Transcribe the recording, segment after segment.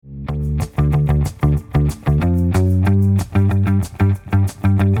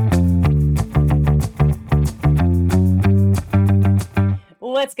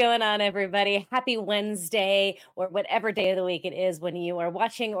What's going on, everybody? Happy Wednesday, or whatever day of the week it is when you are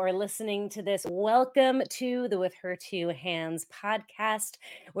watching or listening to this. Welcome to the With Her Two Hands podcast,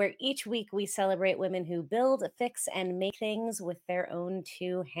 where each week we celebrate women who build, fix, and make things with their own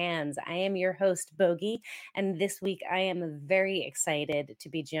two hands. I am your host, Bogey, and this week I am very excited to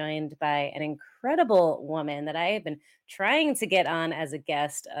be joined by an incredible woman that I have been trying to get on as a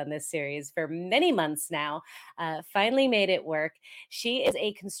guest on this series for many months now. Finally made it work. She is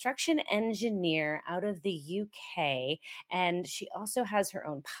a construction engineer out of the UK, and she also has her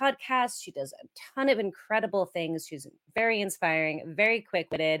own podcast. She does a ton of incredible things. She's very inspiring, very quick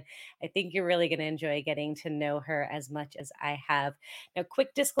witted. I think you're really going to enjoy getting to know her as much as I have. Now,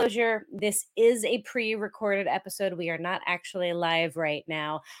 quick disclosure, this is a pre recorded episode. We are not actually live right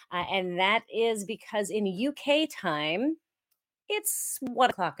now. And that is because in UK time, it's 1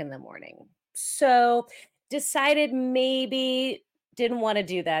 o'clock in the morning. So decided maybe didn't want to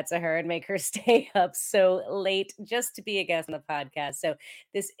do that to her and make her stay up so late just to be a guest on the podcast. So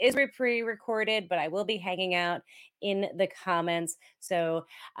this is pre-recorded, but I will be hanging out in the comments. So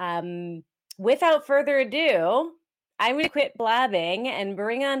without further ado, I'm going to quit blabbing and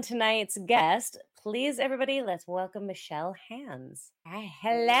bring on tonight's guest. Please, everybody, let's welcome Michelle Hands. Hi,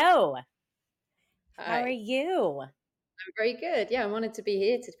 hello. How are Hi. you? I'm very good. Yeah, I'm honored to be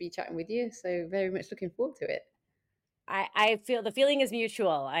here to be chatting with you. So very much looking forward to it. I feel the feeling is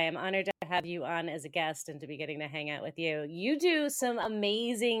mutual. I am honored to have you on as a guest and to be getting to hang out with you. You do some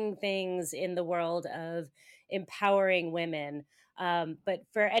amazing things in the world of empowering women. But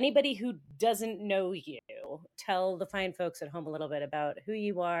for anybody who doesn't know you, tell the fine folks at home a little bit about who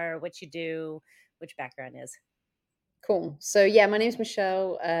you are, what you do, what your background is. Cool. So yeah, my name's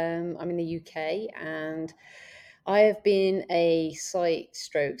Michelle. I'm in the UK and I have been a site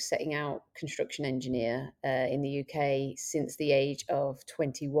stroke setting out construction engineer in the UK since the age of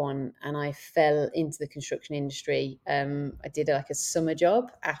 21, and I fell into the construction industry. I did like a summer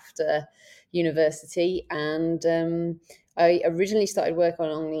job after university, and I originally started work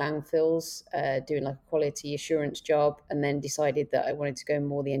on landfills, doing like a quality assurance job, and then decided that I wanted to go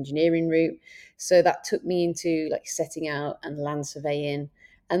more the engineering route. So that took me into like setting out and land surveying.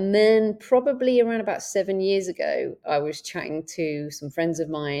 And then, probably around about 7 years ago, I was chatting to some friends of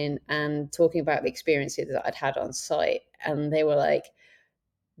mine and talking about the experiences that I'd had on site. And they were like,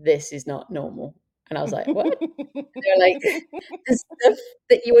 "This is not normal." And I was like, "What?" They were like, "The stuff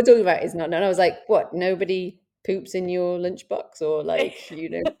that you were talking about is not normal." And I was like, "What? Nobody poops in your lunchbox, or like you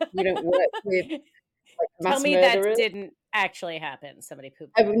don't work with like Tell mass me that murderers?" didn't actually happen. Somebody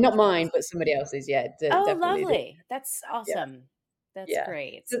pooped in your Not lunchbox. mine, but somebody else's. Yeah, Oh, definitely. lovely. That's Yeah, awesome. That's yeah.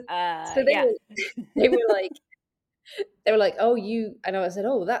 great. So Yeah. they were like, "Oh, you," and I said,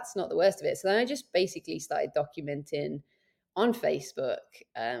 "Oh, that's not the worst of it." So then I just basically started documenting on Facebook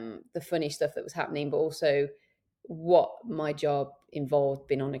the funny stuff that was happening, but also what my job involved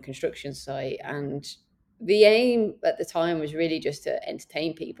being on a construction site. And the aim at the time was really just to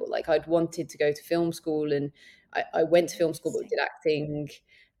entertain people. Like I'd wanted to go to film school, and I went to film school but Interesting. did acting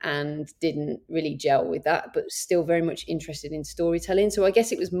and didn't really gel with that, but still very much interested in storytelling. So I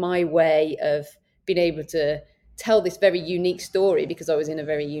guess it was my way of being able to tell this very unique story, because I was in a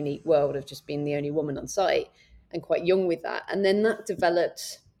very unique world of just being the only woman on site and quite young with that. And then that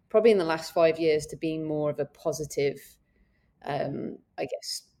developed probably in the last 5 years to being more of a positive, I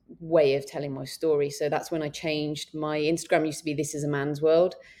guess, way of telling my story. So that's when I changed. My Instagram used to be "This Is a Man's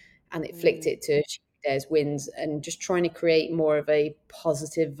World," and it flicked Mm, it to "She Who Dares Wins," and just trying to create more of a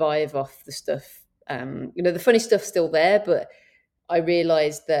positive vibe off the stuff. The funny stuff's still there, but I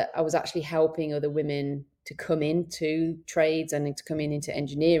realized that I was actually helping other women to come into trades and to come into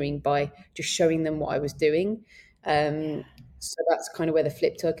engineering by just showing them what I was doing. yeah. Um, so that's kind of where the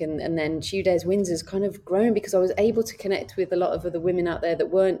flip took. And then She Who Dares Wins has kind of grown because I was able to connect with a lot of other women out there that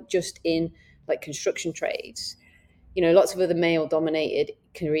weren't just in like construction trades. Lots of other male dominated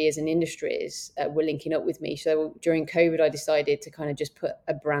careers and industries were linking up with me. So during COVID, I decided to kind of just put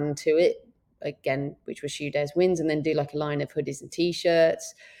a brand to it again, which was She Who Dares Wins, and then do like a line of hoodies and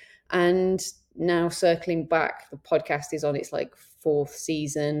t-shirts. And now circling back, the podcast is on its like fourth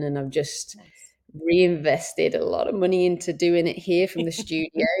season, and I've just Nice. reinvested a lot of money into doing it here from the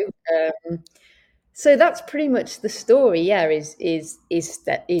studio. So that's pretty much the story. Yeah,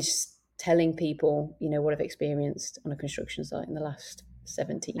 is telling people what I've experienced on a construction site in the last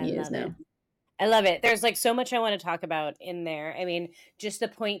 17 I years love it. now. I love it. There's like so much I want to talk about in there. I mean, just the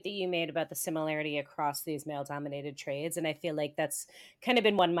point that you made about the similarity across these male dominated trades. And I feel like that's kind of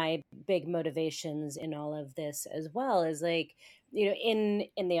been one of my big motivations in all of this as well, is like, in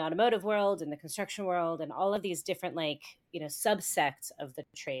the automotive world, in the construction world, and all of these different like, subsects of the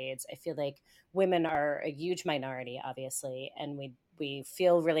trades, I feel like women are a huge minority, obviously, and we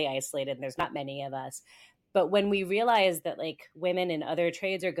feel really isolated and there's not many of us. But when we realize that like women in other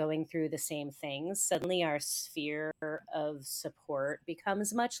trades are going through the same things, suddenly our sphere of support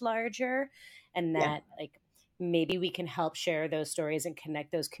becomes much larger, and Yeah. that like maybe we can help share those stories and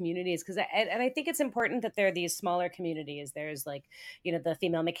connect those communities, because I think it's important that there are these smaller communities. There's like, the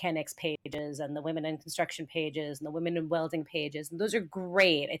female mechanics pages and the women in construction pages and the women in welding pages, and those are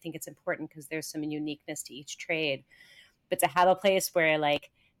great. I think it's important because there's some uniqueness to each trade, but to have a place where like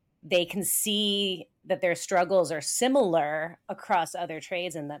they can see that their struggles are similar across other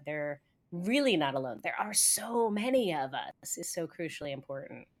trades and that they're really not alone. There are so many of us is so crucially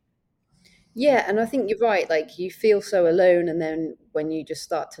important. Yeah, and I think you're right. Like you feel so alone, and then when you just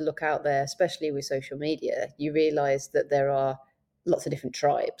start to look out there, especially with social media, you realize that there are lots of different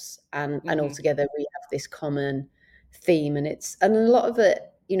tribes, and Mm-hmm. altogether we have this common theme, and a lot of it,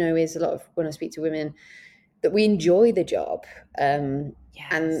 is a lot of when I speak to women that we enjoy the job, and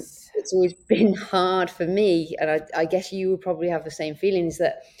Yes. it's always been hard for me, and I guess you would probably have the same feelings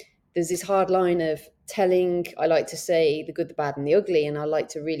that there's this hard line of telling. I like to say the good, the bad, and the ugly, and I like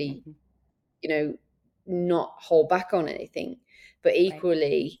to really Mm-hmm. you know, not hold back on anything, but Right.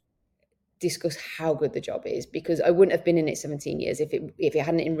 equally discuss how good the job is, because I wouldn't have been in it 17 years if it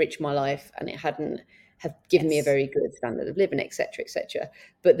hadn't enriched my life and it hadn't have given me a Yes. very good standard of living, etc., etc.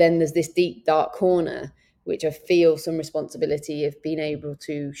 But then there's this deep dark corner which I feel some responsibility of being able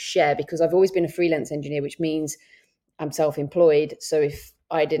to share, because I've always been a freelance engineer, which means I'm self-employed. So if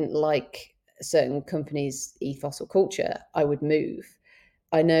I didn't like a certain company's ethos or culture, I would move.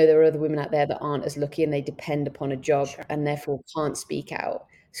 I know there are other women out there that aren't as lucky and they depend upon a job Sure. and therefore can't speak out.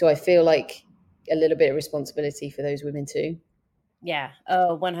 So I feel like a little bit of responsibility for those women too. Yeah.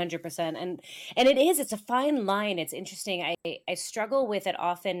 Oh, 100%. And it's a fine line. It's interesting. I struggle with it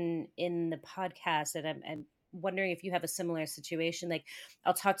often in the podcast, and I'm wondering if you have a similar situation. Like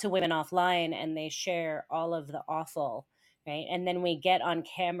I'll talk to women offline and they share all of the awful, right? And then we get on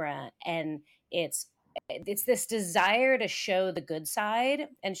camera and it's it's this desire to show the good side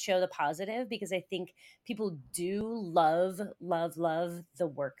and show the positive, because I think people do love the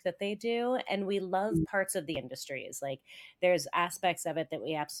work that they do, and we love parts of the industries. Like there's aspects of it that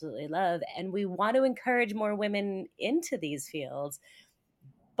we absolutely love, and we want to encourage more women into these fields.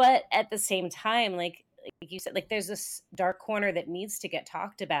 But at the same time, like you said, like there's this dark corner that needs to get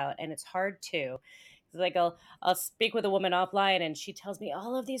talked about, and it's hard to. Like I'll speak with a woman offline and she tells me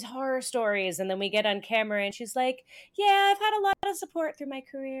all of these horror stories, and then we get on camera and she's like, "Yeah, I've had a lot of support through my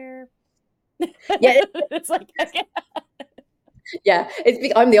career." Yeah, It's like, okay. yeah.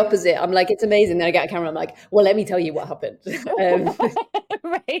 I'm the opposite. I'm like, it's amazing. Then I get a camera. I'm like, well, let me tell you what happened. Um,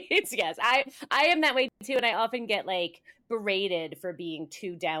 Right. Yes. I am that way too, and I often get like berated for being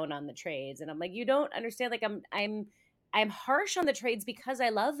too down on the trades, and I'm like, you don't understand. Like I'm harsh on the trades because I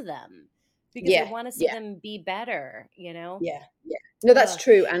love them, because I yeah, want to see yeah, them be better. You know. yeah, yeah. No, that's Ugh.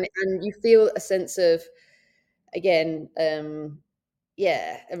 true, and you feel a sense of again,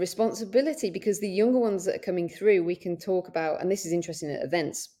 yeah, a responsibility, because the younger ones that are coming through, we can talk about, and this is interesting at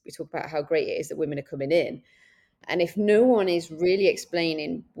events. We talk about how great it is that women are coming in. And if no one is really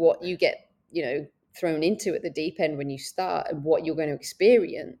explaining what you get, thrown into at the deep end when you start and what you're going to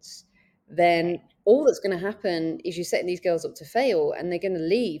experience, then Right. all that's going to happen is you're setting these girls up to fail and they're going to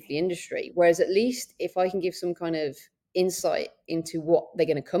leave the industry. Whereas at least if I can give some kind of insight into what they're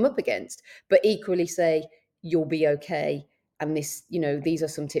going to come up against, but equally say, you'll be okay. And this, Right. these are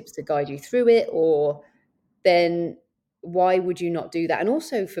some tips to guide you through it, or then why would you not do that? And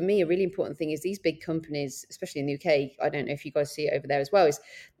also for me, a really important thing is these big companies, especially in the UK, I don't know if you guys see it over there as well, is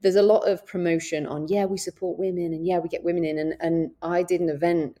there's a lot of promotion on, yeah, we support women and yeah, we get women in. And I did an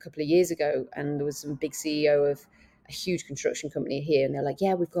event a couple of years ago and there was some big CEO of a huge construction company here, and they're like,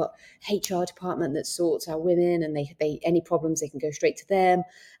 yeah, we've got HR department that sorts our women, and they any problems they can go straight to them,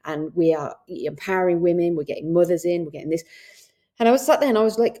 and we are empowering women, we're getting mothers in, we're getting this. And I was sat there and I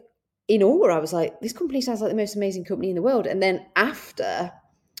was like, in awe. I was like, this company sounds like the most amazing company in the world. And then after,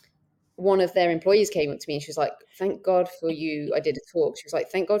 one of their employees came up to me and she was like, thank God for you. I did a talk. She was like,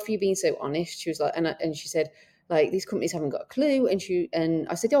 thank God for you being so honest. She was like, and she said, like, these companies haven't got a clue. And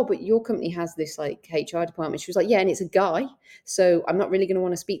I said, oh, but your company has this like HR department. She was like, yeah, and it's a guy. So I'm not really going to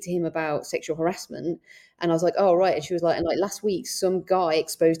want to speak to him about sexual harassment. And I was like, oh, right. And she was like, and like last week, some guy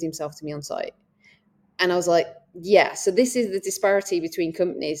exposed himself to me on site. And I was like, yeah, so this is the disparity between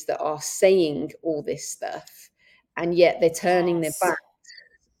companies that are saying all this stuff and yet they're turning their Yes. back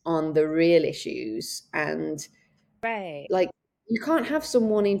on the real issues. And Right. like, you can't have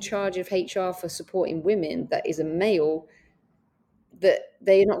someone in charge of HR for supporting women that is a male that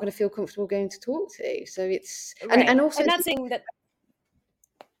they're not going to feel comfortable going to talk to. So it's, Right. and also, And not saying that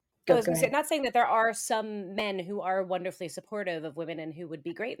I go, was go going to say, ahead. not saying that there are some men who are wonderfully supportive of women and who would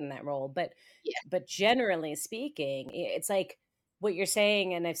be great in that role, Yeah, but generally speaking, it's like what you're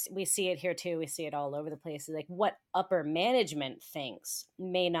saying, and we see it here too. We see it all over the place. Is like what upper management thinks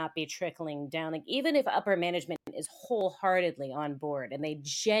may not be trickling down. Like even if upper management is wholeheartedly on board and they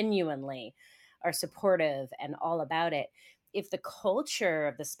genuinely are supportive and all about it, if the culture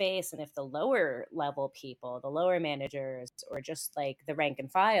of the space and if the lower level people, the lower managers, or just like the rank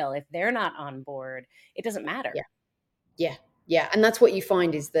and file, if they're not on board, it doesn't yeah, matter. yeah, yeah. And that's what you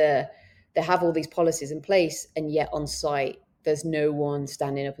find is they have all these policies in place, and yet on site, there's no one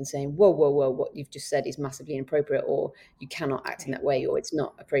standing up and saying, whoa, whoa, whoa, what you've just said is massively inappropriate, or you cannot act in Right. that way, or it's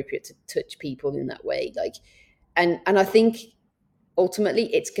not appropriate to touch people in that way. Like, and I think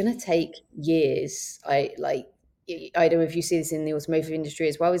ultimately it's going to take years. I don't know if you see this in the automotive industry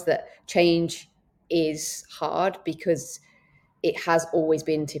as well, is that change is hard because it has always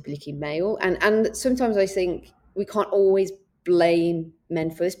been typically male. And sometimes I think we can't always blame men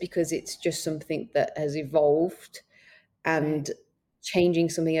for this because it's just something that has evolved, Right. and changing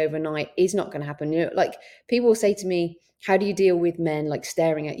something overnight is not going to happen. You know, like people will say to me, how do you deal with men like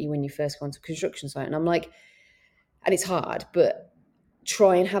staring at you when you first go onto a construction site? And I'm like, and it's hard, but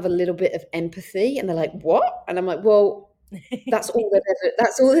try and have a little bit of empathy. And they're like, what? And I'm like, well, that's all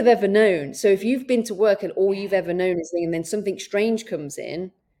they've ever known. So if you've been to work and all you've Yeah. ever known is, and then something strange comes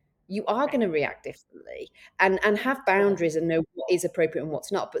in, you are going Right. to react differently, and have Totally. boundaries and know what is appropriate and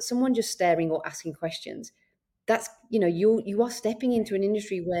what's not. But someone just staring or asking questions, that's, you are stepping into an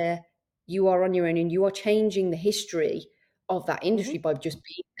industry where you are on your own and you are changing the history of that Hmm. industry by just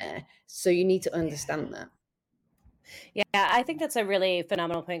being there. So you need to Yeah. understand that. Yeah, I think that's a really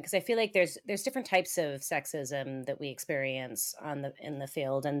phenomenal point because I feel like there's different types of sexism that we experience on the in the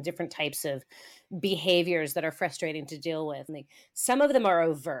field and different types of behaviors that are frustrating to deal with. Like some of them are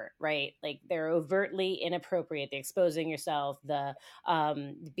overt, right? Like they're overtly inappropriate, the exposing yourself, the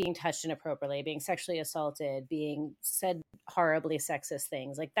being touched inappropriately, being sexually assaulted, being said horribly sexist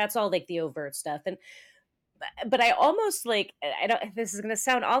things. Like that's all like the overt stuff. And but I almost like I don't this is going to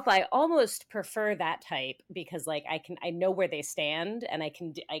sound awful. I almost prefer that type because like I know where they stand and I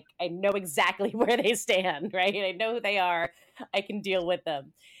know exactly where they stand, right? I know who they are. I can deal with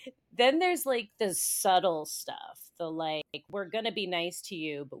them. Then there's like the subtle stuff. The like we're going to be nice to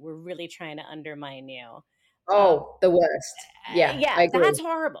you, but we're really trying to undermine you. Um Oh, the worst. Yeah, yeah, I that's agree.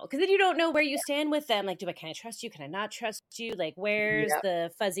 horrible because then you don't know where you stand with them. Like, can I trust you? Can I not trust you? Like, where's Yeah.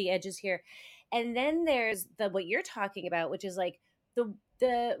 the fuzzy edges here? And then there's the what you're talking about, which is like the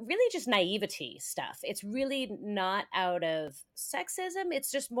really just naivety stuff. It's really not out of sexism.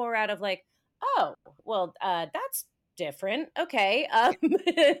 It's just more out of like, oh, well, that's different. Okay, like,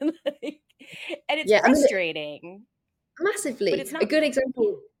 and it's Yeah, I mean, frustrating, but massively. it's A not. good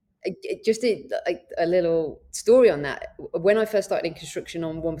example, just a little story on that. When I first started in construction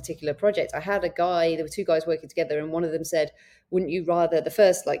on one particular project, I had a guy, there were two guys working together, and one of them said, wouldn't you rather, the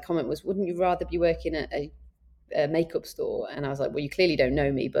first like comment was, wouldn't you rather be working at a makeup store? And I was like, well, you clearly don't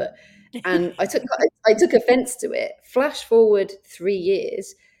know me, but, and I took offense to it. Flash forward 3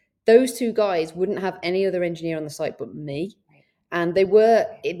 years, those two guys wouldn't have any other engineer on the site but me, Right, and they were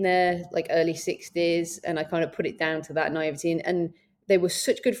right. in their like early 60s, and I kind of put it down to that naivety, and they were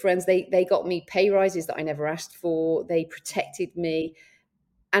such good friends. They got me pay rises that I never asked for. They protected me,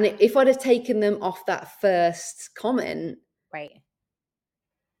 and if I'd have taken them off that first comment, Right.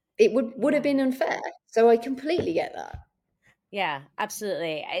 it would have Yeah. been unfair. So I completely get that. Yeah,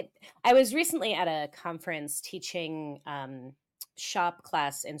 absolutely. I was recently at a conference teaching shop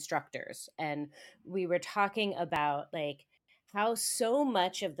class instructors, and we were talking about like how so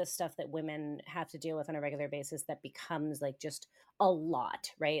much of the stuff that women have to deal with on a regular basis that becomes like just a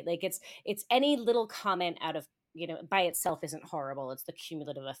lot, right? Like it's any little comment out of by itself isn't horrible. It's the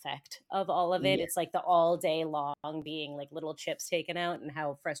cumulative effect of all of it. Yeah, It's like the all day long being like little chips taken out and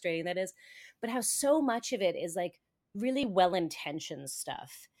how frustrating that is. But how so much of it is like really well-intentioned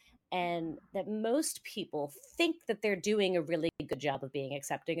stuff and that most people think that they're doing a really good job of being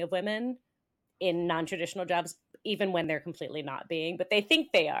accepting of women in non-traditional jobs even when they're completely not being, but they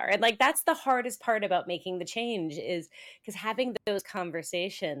think they are. And like that's the hardest part about making the change is because having those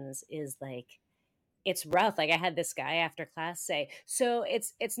conversations is like it's rough. Like I had this guy after class say, "So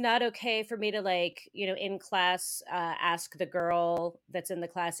it's not okay for me to like, in class ask the girl that's in the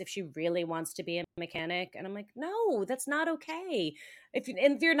class if she really wants to be a mechanic." And I'm like, "No, that's not okay. And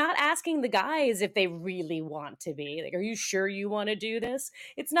if you're not asking the guys if they really want to be, like, are you sure you want to do this?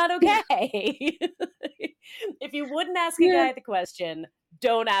 It's not okay." If you wouldn't ask a Yeah. guy the question,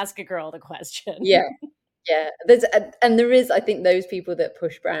 don't ask a girl the question. Yeah. Yeah, and there is, I think, those people that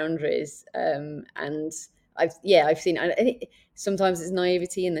push boundaries, and I've seen, and sometimes it's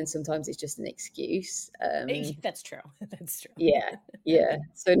naivety, and then sometimes it's just an excuse. That's true. That's true. Yeah, yeah.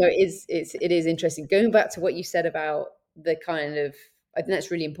 So no, it is interesting. Going back to what you said about the kind of, I think that's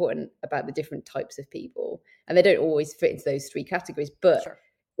really important about the different types of people, and they don't always fit into those three categories, but Sure.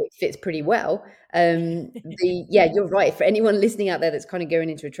 it fits pretty well. Yeah, you're right. For anyone listening out there that's kind of going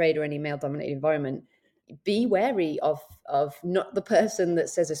into a trade or any male dominated environment, be wary of not the person that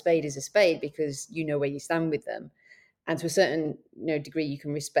says a spade is a spade, because you know where you stand with them, and to a certain degree you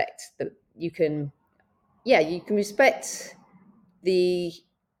can respect that. You can respect the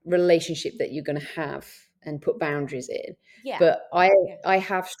relationship that you're going to have and put boundaries in. Yeah. But i Yeah. i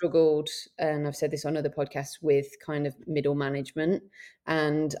have struggled, and I've said this on other podcasts, with kind of middle management.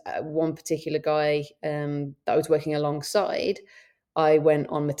 And one particular guy that I was working alongside, I went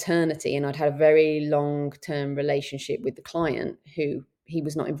on maternity, and I'd had a very long term relationship with the client who he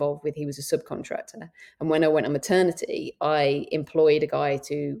was not involved with. He was a subcontractor. And when I went on maternity, I employed a guy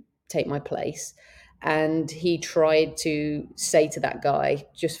to take my place. And he tried to say to that guy,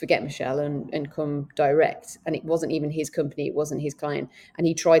 just forget Michelle and come direct. And it wasn't even his company, it wasn't his client. And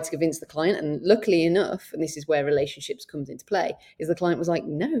he tried to convince the client. And luckily enough, and this is where relationships comes into play, is the client was like,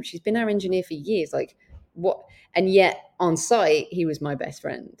 no, she's been our engineer for years. Like, what? And yet on site, he was my best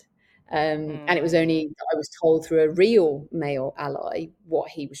friend. And it was only Mm, I was told through a real male ally what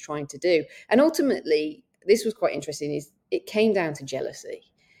he was trying to do. And ultimately, this was quite interesting, is it came down to jealousy.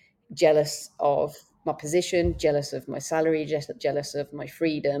 Jealous of my position, jealous of my salary, jealous of my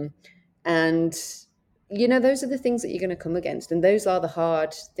freedom. And, those are the things that you're going to come against. And those are the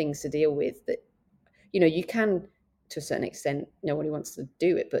hard things to deal with, that, you can, to a certain extent, no one who wants to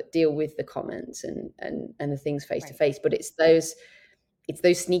do it, but deal with the comments and the things face to right. face. But it's those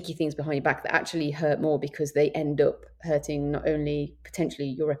sneaky things behind your back that actually hurt more, because they end up hurting not only potentially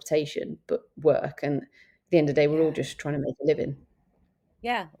your reputation, but work. And at the end of the day, we're all Yeah. just trying to make a living.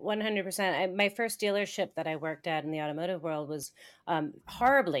 Yeah, 100%. My first dealership that I worked at in the automotive world was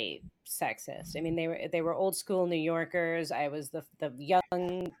horribly sexist. I mean, they were old school New Yorkers. I was the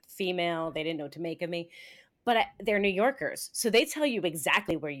young female. They didn't know what to make of me. But they're New Yorkers, so they tell you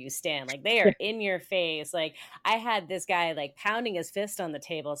exactly where you stand. Like they are in your face. Like I had this guy like pounding his fist on the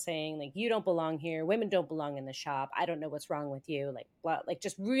table, saying like, "You don't belong here. Women don't belong in the shop. I don't know what's wrong with you." Like, blah, like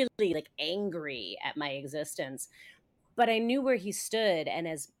just really like angry at my existence. But I knew where he stood, and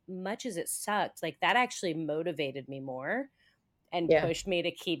as much as it sucked, like that actually motivated me more and Yeah. pushed me to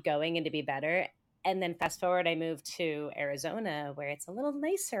keep going and to be better. And then fast forward, I moved to Arizona, where it's a little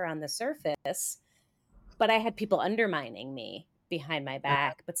nicer on the surface, but I had people undermining me behind my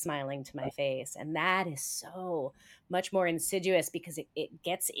back but smiling to my face, and that is so much more insidious because it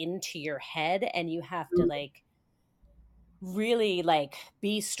gets into your head, and you have to like really like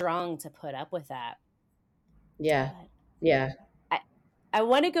be strong to put up with that. Yeah. But Yeah. I, I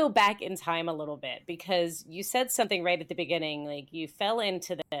want to go back in time a little bit because you said something right at the beginning, like you fell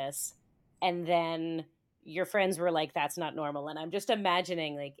into this and then your friends were like, that's not normal. And I'm just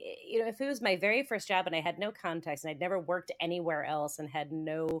imagining, like, if it was my very first job and I had no context and I'd never worked anywhere else and had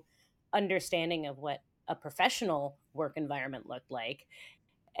no understanding of what a professional work environment looked like,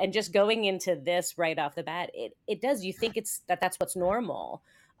 and just going into this right off the bat, it does, you think that's what's normal.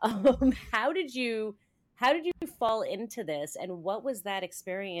 How did you fall into this, and what was that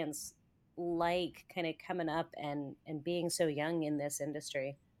experience like, kind of coming up and being so young in this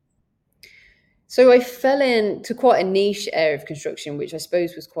industry? So I fell into quite a niche area of construction, which I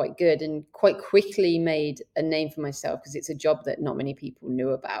suppose was quite good, and quite quickly made a name for myself, because it's a job that not many people knew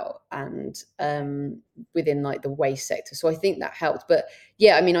about, and Okay. within like the waste sector. So I think that helped. But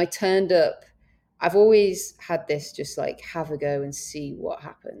yeah, I mean, I turned up. I've always had this just like have a go and see what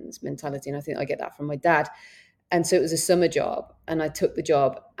happens mentality, and I think I get that from my dad. And so it was a summer job, and I took the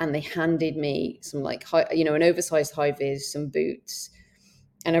job, and they handed me some like an oversized high vis, some boots.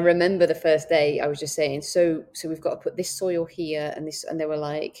 And I remember the first day I was just saying, so we've got to put this soil here and this, and they were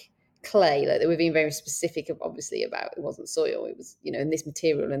like clay, like they were being very specific, obviously, about it wasn't soil, it was, in this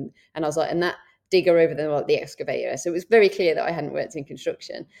material. And I was like, and digger over the excavator. So it was very clear that I hadn't worked in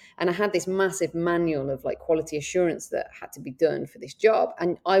construction. And I had this massive manual of like quality assurance that had to be done for this job.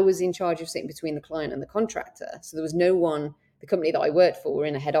 And I was in charge of sitting between the client and the contractor. So there was no one, the company that I worked for were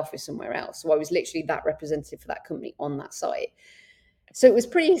in a head office somewhere else. So I was literally that representative for that company on that site. So it was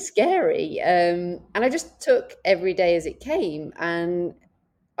pretty scary. And I just took every day as it came. And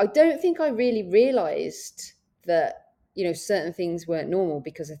I don't think I really realized that, certain things weren't normal,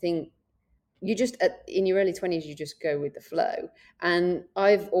 because I think you just in your early 20s you just go with the flow. And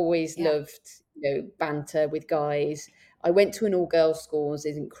I've always loved banter with guys. I went to an all girls school, is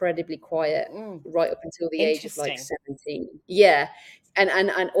incredibly quiet right up until the age of like 17. And Oh,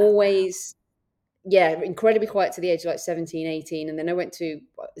 wow. always incredibly quiet to the age of like 17, 18. And then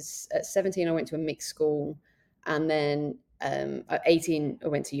at 17 I went to a mixed school, and then at 18 I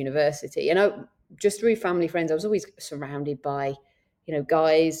went to university. And just through family friends I was always surrounded by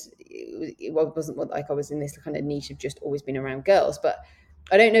guys. It wasn't like I was in this kind of niche of just always being around girls, but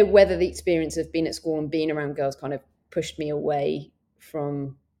I don't know whether the experience of being at school and being around girls kind of pushed me away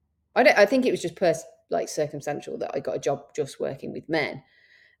from. I think it was just like circumstantial that I got a job just working with men,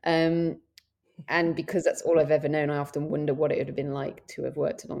 and because that's all I've ever known, I often wonder what it would have been like to have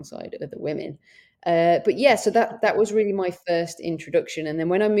worked alongside other women. But yeah, so that was really my first introduction. And then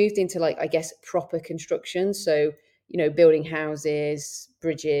when I moved into like, I guess, proper construction, so building houses,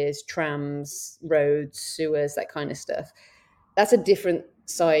 bridges, trams, roads, sewers, that kind of stuff, that's a different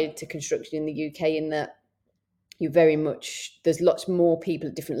side to construction in the UK, in that there's lots more people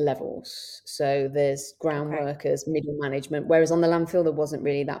at different levels. So there's ground Okay. workers, middle management, whereas on the landfill there wasn't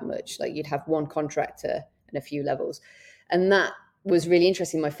really that much. Like you'd have one contractor and a few levels. And that was really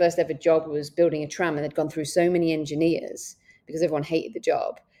interesting. My first ever job was building a tram, and they'd gone through so many engineers because everyone hated the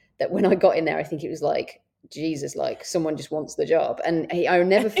job, that when I got in there, I think it was like, Jesus, like someone just wants the job. And I'll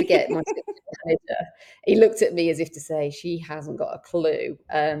never forget my manager. He looked at me as if to say, she hasn't got a clue.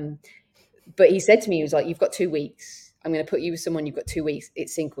 But he said to me, he was like, you've got 2 weeks. I'm going to put you with someone. You've got 2 weeks.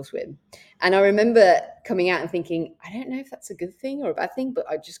 It's sink or swim. And I remember coming out and thinking, I don't know if that's a good thing or a bad thing, but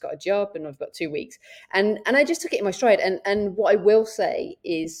I just got a job and I've got 2 weeks. And I just took it in my stride. And what I will say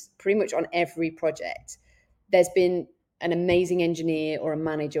is, pretty much on every project, there's been an amazing engineer or a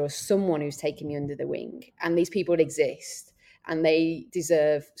manager or someone who's taken me under the wing. And these people exist, and they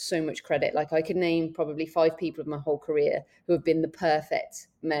deserve so much credit. Like I could name probably 5 people of my whole career who have been the perfect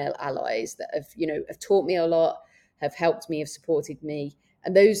male allies that have taught me a lot, have helped me, have supported me.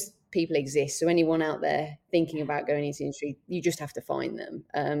 And those people exist. So anyone out there thinking about going into the industry, you just have to find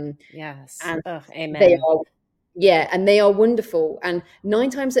them. Yes. And Oh, they amen. are, and they are wonderful. And 9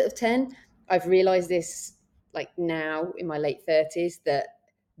 times out of 10, I've realized this, like now in my late 30s, that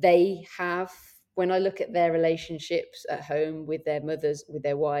they have, when I look at their relationships at home with their mothers, with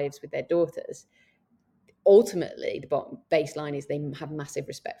their wives, with their daughters, ultimately the bottom baseline is they have massive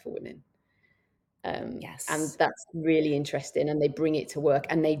respect for women. And Yes. that's really interesting. And they bring it to work,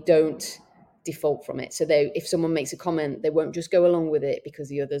 and they don't default from it. So if someone makes a comment, they won't just go along with it because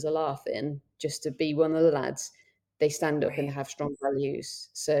the others are laughing just to be one of the lads. They stand up and Right. have strong values.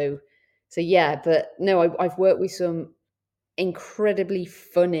 So yeah, but no, I've worked with some incredibly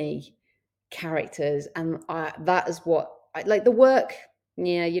funny characters, and that is what I like. The work,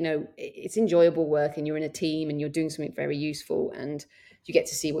 yeah, it's enjoyable work, and you're in a team and you're doing something very useful, and you get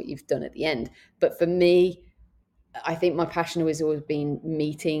to see what you've done at the end. But for me, I think my passion has always been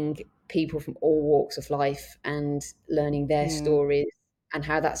meeting people from all walks of life and learning their Mm. stories, and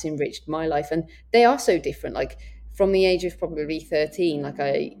how that's enriched my life. And they are so different. Like from the age of probably 13, like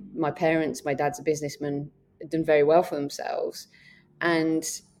my parents, my dad's a businessman, had done very well for themselves. And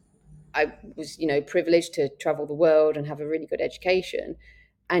I was, privileged to travel the world and have a really good education.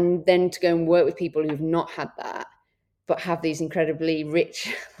 And then to go and work with people who've not had that, but have these incredibly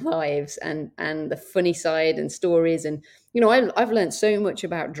rich lives, and the funny side and stories. And I've learned so much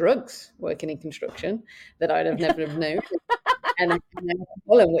about drugs working in construction that I'd have never have known. And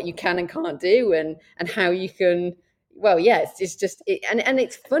what you can and can't do, and how you can. Well, yeah, it's just and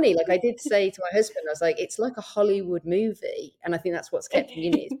it's funny. Like I did say to my husband, I was like, it's like a Hollywood movie, and I think that's what's kept me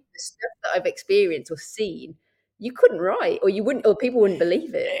in it. The stuff that I've experienced or seen, you couldn't write, or you wouldn't, or people wouldn't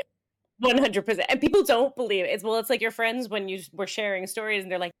believe it. 100%. And people don't believe it. It's like your friends when you were sharing stories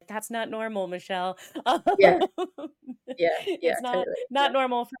and they're like, that's not normal, Michelle. Yeah, yeah, yeah, It's not totally. not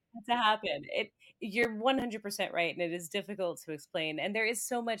normal for that to happen. You're 100% right, and it is difficult to explain. And there is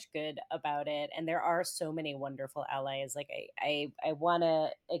so much good about it, and there are so many wonderful allies. Like I want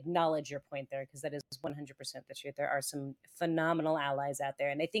to acknowledge your point there, because that is 100% the truth. There are some phenomenal allies out there,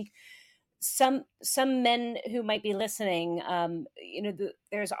 and I think some men who might be listening,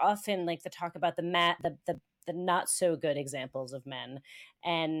 there's often like the talk about the not so good examples of men,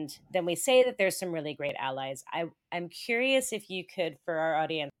 and then we say that there's some really great allies. I'm curious if you could, for our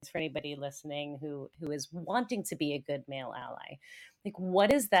audience, for anybody listening who is wanting to be a good male ally, like what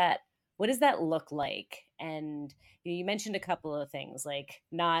does that look like? And you mentioned a couple of things, like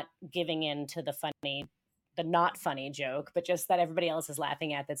not giving in to the not funny joke, but just that everybody else is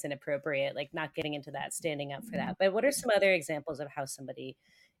laughing at that's inappropriate, like not getting into that, standing up for that. But what are some other examples of how somebody,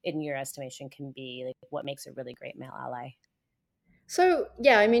 in your estimation, can be like what makes a really great male ally? So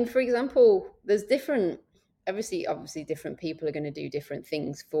yeah, I mean, for example, there's different, obviously different people are going to do different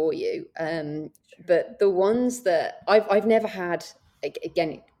things for you. Sure. But the ones that I've never had,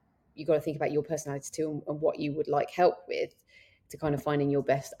 again, you got to think about your personality too, and what you would like help with to kind of finding your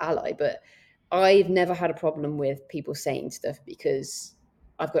best ally. But I've never had a problem with people saying stuff because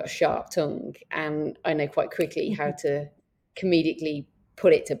I've got a sharp tongue and I know quite quickly how to comedically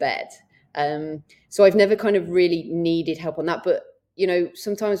put it to bed. So I've never kind of really needed help on that. But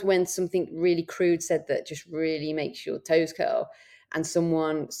sometimes when something really crude said that just really makes your toes curl, and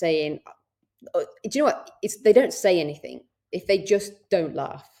someone saying, do you know what? They don't say anything. If they just don't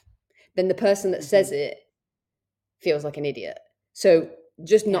laugh, then the person that says it feels like an idiot. So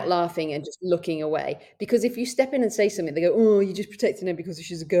just not Yeah. laughing and just looking away. Because if you step in and say something, they go, "Oh, you're just protecting her because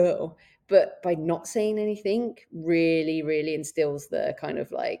she's a girl." But by not saying anything, really, really instills the kind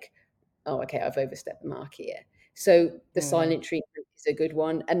of like, "Oh, okay, I've overstepped the mark here." So the Mm. silent treatment is a good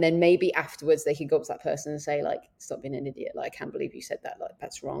one. And then maybe afterwards they can go up to that person and say, like, "Stop being an idiot. Like, I can't believe you said that. Like,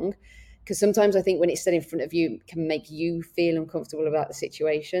 that's wrong." Because sometimes I think when it's said in front of you, it can make you feel uncomfortable about the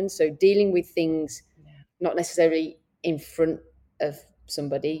situation. So dealing with things Yeah. not necessarily in front of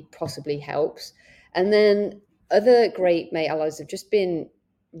somebody possibly helps. And then other great mate allies have just been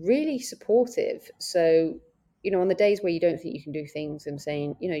really supportive. So, on the days where you don't think you can do things, and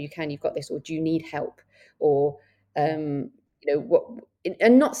saying, you can, you've got this, or do you need help? Or, Yeah. what,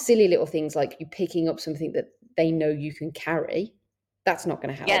 and not silly little things like you picking up something that they know you can carry. That's not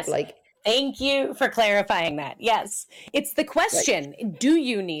going to help. Yes. Thank you for clarifying that. Yes. It's the Like, question, do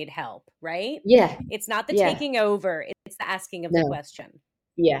you need help, right? yeah, It's not the yeah, taking over, it's the asking of the no. question.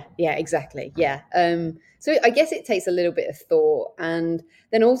 Yeah, exactly. Yeah. So I guess it takes a little bit of thought, and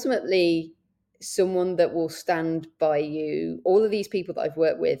then ultimately someone that will stand by you. All of these people that I've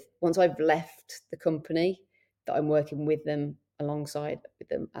worked with, once I've left the company, that I'm working with them alongside with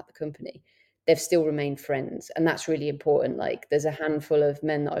them at the company, they've still remained friends. And that's really important. Like there's a handful of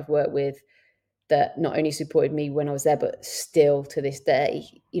men that I've worked with that not only supported me when I was there, but still to this day,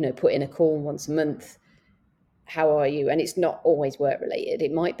 put in a call once a month. How are you? And it's not always work related.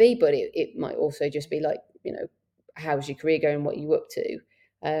 It might be, but it might also just be like, how's your career going? What are you up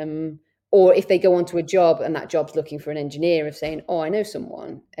to? Or if they go onto a job and that job's looking for an engineer, of saying, oh, I know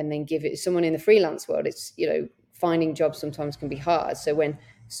someone, and then give it someone in the freelance world. It's, finding jobs sometimes can be hard. So when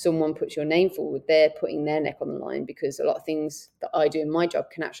someone puts your name forward, they're putting their neck on the line, because a lot of things that I do in my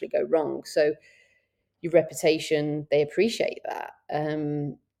job can actually go wrong. So your reputation, they appreciate that.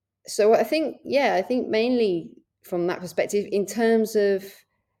 So I think mainly from that perspective, in terms of,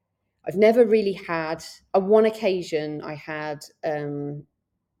 I've never really had, on one occasion, I had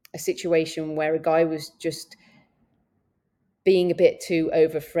a situation where a guy was just being a bit too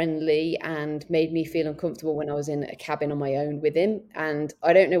over friendly and made me feel uncomfortable when I was in a cabin on my own with him. And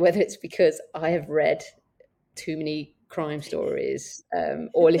I don't know whether it's because I have read too many crime stories,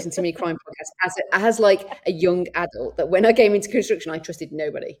 or listened to too many crime podcasts as like a young adult, that when I came into construction, I trusted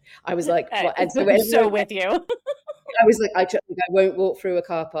nobody. I was like, what? And so I'm whenever so with you. I was like, I won't walk through a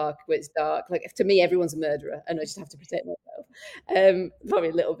car park where it's dark. Like to me, everyone's a murderer, and I just have to protect myself. Probably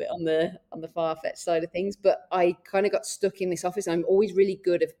a little bit on the far fetched side of things, but I kind of got stuck in this office. I'm always really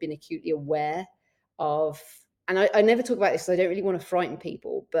good at being acutely aware of, and I never talk about this, so I don't really want to frighten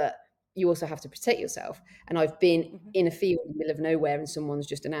people, but you also have to protect yourself. And I've been Mhm. in a field in the middle of nowhere, and someone's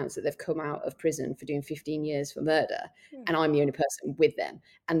just announced that they've come out of prison for doing 15 years for murder, Hmm. and I'm the only person with them,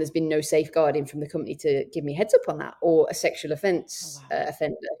 and there's been no safeguarding from the company to give me heads up on that, or a sexual Oh offence wow.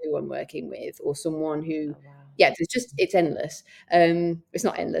 offender who I'm working with, or someone who, Oh wow. yeah, it's endless. It's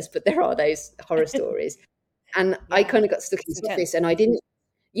not endless, but there are those horror stories. And I Yeah. kind of got stuck in It's this office, intense. and I didn't.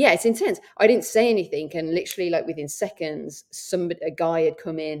 Yeah, it's intense. I didn't say anything, and literally, like within seconds, a guy had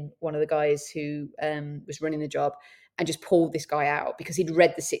come in, one of the guys who was running the job, and just pulled this guy out because he'd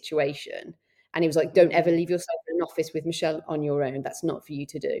read the situation, and he was like, "Don't ever Mm. leave yourself in an office with Michelle on your own. That's not for you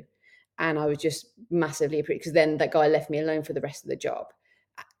to do." And I was just massively appreciative, because then that guy left me alone for the rest of the job,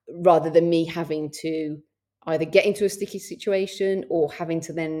 rather than me having to either get into a sticky situation or having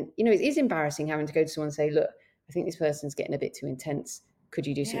to then, it is embarrassing having to go to someone and say, look, I think this person's getting a bit too intense. Could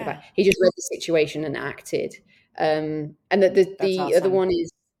you do something about Yeah. it? He just read the situation and acted. And That's the other awesome. one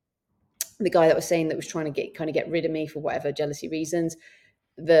is the guy that was saying that was trying to get rid of me for whatever jealousy reasons.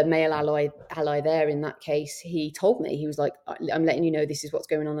 The male ally there in that case, he told me, he was like, I'm letting you know this is what's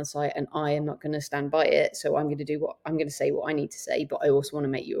going on site, and I am not going to stand by it. So I'm going to say what I need to say, but I also want to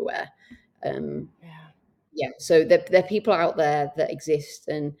make you aware. Yeah. Yeah. So there are people out there that exist,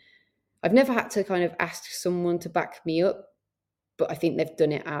 and I've never had to kind of ask someone to back me up, but I think they've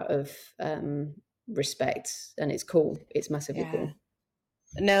done it out of respect, and it's cool. It's massively Yeah. cool.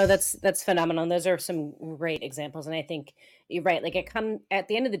 No, that's phenomenal. And those are some great examples. And I think you're right. Like at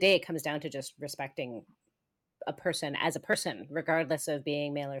the end of the day, it comes down to just respecting a person as a person, regardless of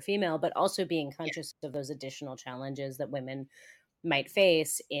being male or female, but also being conscious of those additional challenges that women might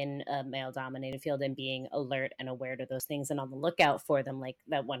face in a male dominated field, and being alert and aware to those things and on the lookout for them, like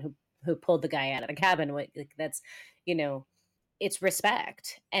that one who pulled the guy out of the cabin. Like that's, you know, it's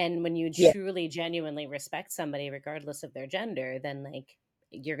respect. And when you Yeah. truly genuinely respect somebody regardless of their gender, then like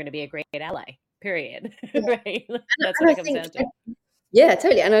you're going to be a great ally, period. Yeah. Right? That's what And I it comes think, down to. yeah,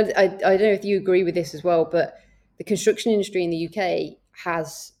 totally. And I don't know if you agree with this as well, but the construction industry in the UK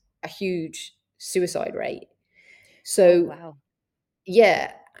has a huge suicide rate. Oh So wow.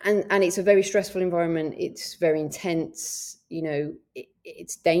 yeah, and it's a very stressful environment. It's very intense.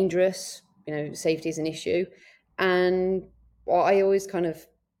 It's dangerous. Safety is an issue, and what I always kind of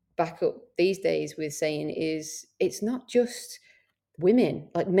back up these days with saying is it's not just women.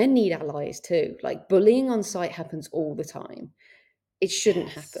 Like, men need allies too. Like, bullying on site happens all the time. It shouldn't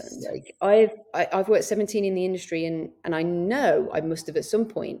happen. Yes. Like, I've worked 17 in the industry, and I know I must have at some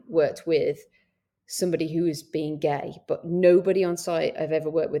point worked with somebody who is being gay, but nobody on site I've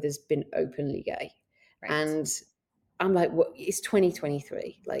ever worked with has been openly gay. Right. And I'm like, what? It's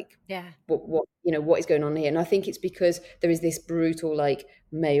 2023. Like, Yeah. what is going on here? And I think it's because there is this brutal, like,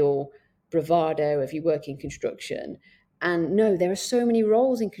 male bravado if you work in construction. And no, there are so many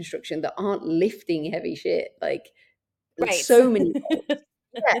roles in construction that aren't lifting heavy shit. Like, Right. so many roles.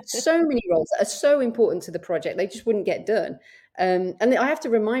 Yeah, so many roles that are so important to the project, they just wouldn't get done. And I have to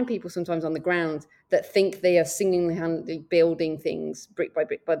remind people sometimes on the ground that think they are single-handedly building things brick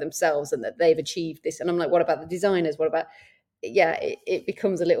by themselves, and that they've achieved this. And I'm like, what about the designers? What about? Yeah, it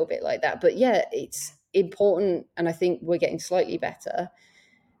becomes a little bit like that. But yeah, it's important, and I think we're getting slightly better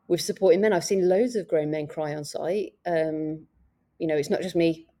with supporting men. I've seen loads of grown men cry on site. It's not just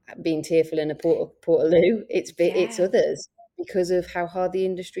me being tearful in a Portaloo. It's Yeah. others, because of how hard the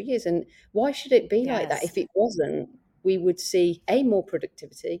industry is. And why should it be like that? Yes. If it wasn't, we would see A, more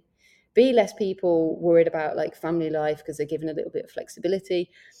productivity, B, less people worried about, like, family life because they're given a little bit of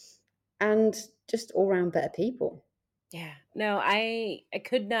flexibility, and just all around better people. Yeah. No, I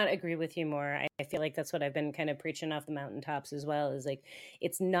could not agree with you more. I feel like that's what I've been kind of preaching off the mountaintops as well, is like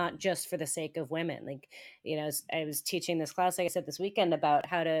it's not just for the sake of women. Like, I was teaching this class, like I said, this weekend, about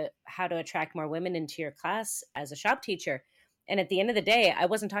how to attract more women into your class as a shop teacher. And at the end of the day, I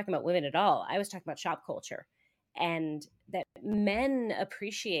wasn't talking about women at all. I was talking about shop culture, and that men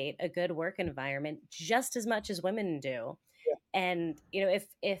appreciate a good work environment just as much as women do. And if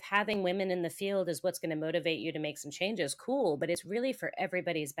having women in the field is what's going to motivate you to make some changes, cool, but it's really for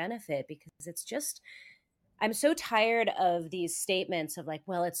everybody's benefit, because it's just, I'm so tired of these statements of like,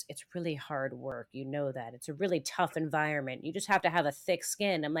 well, it's really hard work, that it's a really tough environment, you just have to have a thick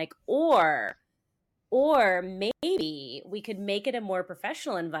skin. I'm like, or maybe we could make it a more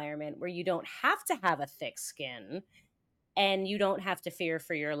professional environment where you don't have to have a thick skin, and you don't have to fear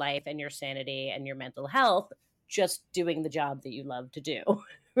for your life and your sanity and your mental health, just doing the job that you love to do.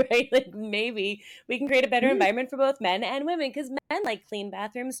 Right? Like, maybe we can create a better Yeah. environment for both men and women, because men like clean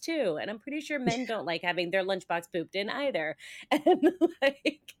bathrooms too, and I'm pretty sure men don't like having their lunchbox pooped in either. And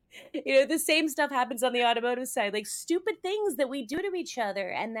like, the same stuff happens on the automotive side, like stupid things that we do to each other,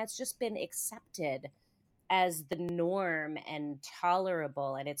 and that's just been accepted as the norm and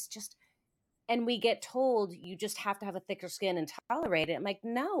tolerable. And it's just, and we get told you just have to have a thicker skin and tolerate it. I'm like,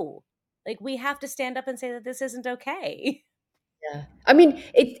 no, like we have to stand up and say that this isn't okay. Yeah. I mean,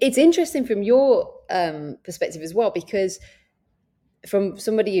 it's interesting from your perspective as well, because from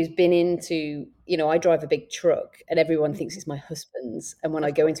somebody who's been into, I drive a big truck, and everyone thinks Mhm. it's my husband's. And when I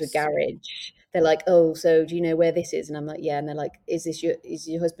Of go into a course. garage, they're like, "Oh, so do you know where this is?" And I'm like, "Yeah." And they're like, is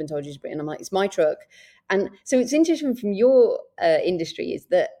your husband told you to bring it?" And I'm like, "It's my truck." And so it's interesting from your industry is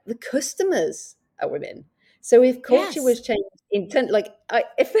that the customers are women. So if culture Yes. was changed like, I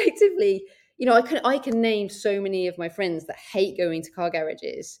effectively, I can name so many of my friends that hate going to car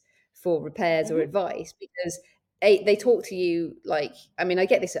garages for repairs or Mhm. advice, because they talk to you like, I mean, I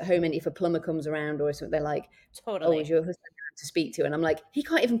get this at home, and if a plumber comes around or something, they're like, "Oh, is Totally. your husband to speak to?" And I'm like, "He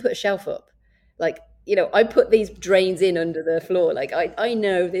can't even put a shelf up." Like, I put these drains in under the floor. Like, I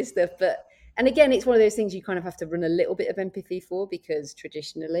know this stuff, but and again, it's one of those things you kind of have to run a little bit of empathy for, because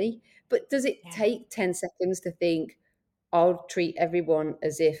traditionally, but does it Yeah. take 10 seconds to think, I'll treat everyone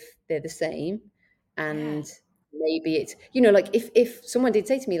as if they're the same? Yeah. And maybe it's, like if someone did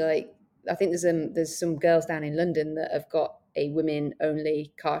say to me, like, I think there's some girls down in London that have got a women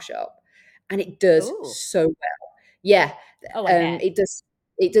only car shop, and it does Ooh. so well. Yeah, Oh, I bet.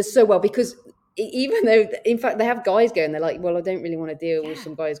 it does so well, because even though, in fact, they have guys going, they're like, well, I don't really want to deal with Yeah.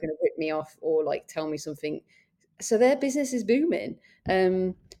 some guy who's going to rip me off or like tell me something. So their business is booming.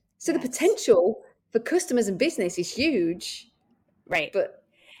 Um, so the Yes. potential for customers and business is huge, Right. but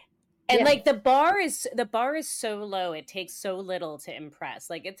And yeah, like the bar is so low, it takes so little to impress.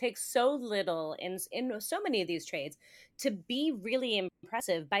 Like it takes so little in so many of these trades to be really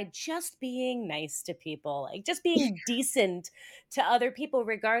impressive by just being nice to people, like just being decent to other people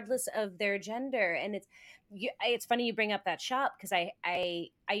regardless of their gender. And it's funny you bring up that shop, because I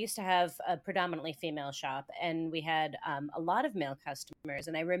used to have a predominantly female shop, and we had a lot of male customers.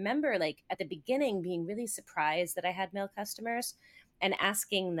 And I remember, like, at the beginning being really surprised that I had male customers, and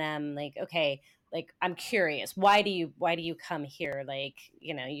asking them, like, okay, like, I'm curious, why do you come here? Like,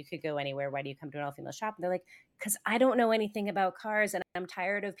 you could go anywhere, why do you come to an all female shop? And they're like, because I don't know anything about cars, and I'm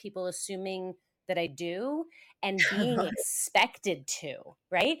tired of people assuming that I do and being right, expected to,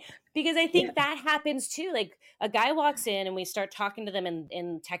 right? Because I yeah, think that happens too. Like, a guy walks in and we start talking to them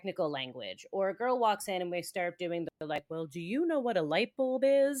in technical language, or a girl walks in and we start doing the, like, well, do you know what a light bulb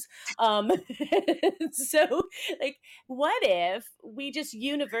is? um so, like, what if we just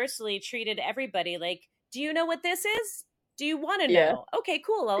universally treated everybody like, do you know what this is? Do you want to yeah, know? Okay,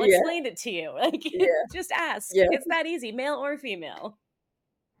 cool. I'll yeah, explain it to you. Like, yeah, just ask. yeah. It's that easy, male or female.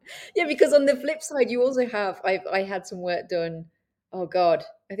 Yeah, because on the flip side, you also have, I had some work done. Oh God,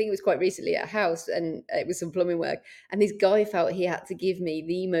 I think it was quite recently at a house, and it was some plumbing work. And this guy felt he had to give me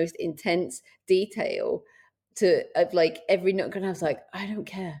the most intense detail to of like every nook. And I was like, I don't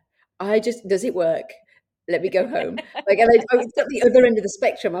care. I just, does it work? Let me go home. Like, and I was at the other end of the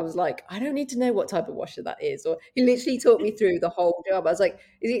spectrum. I was like, I don't need to know what type of washer that is. Or he literally talked me through the whole job. I was like,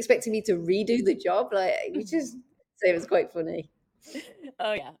 is he expecting me to redo the job? Like, we just, so it was quite funny.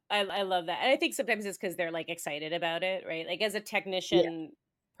 Oh yeah, I love that. And I think sometimes it's because they're like excited about it, right? Like, as a Yeah, technician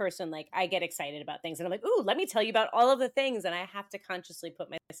person, like, I get excited about things, and I'm like, ooh, let me tell you about all of the things, and I have to consciously put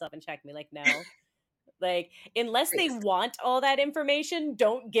myself in check and be like, no. Like, unless they want all that information,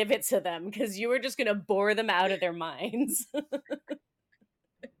 don't give it to them, because you are just going to bore them out of their minds.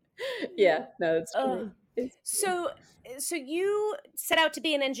 yeah, no, it's Oh, funny. It's funny. so so you set out to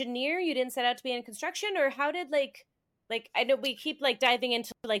be an engineer. You didn't set out to be in construction, or how did, like, I know we keep like diving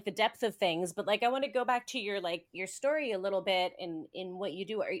into like the depth of things, but like I want to go back to your story a little bit in what you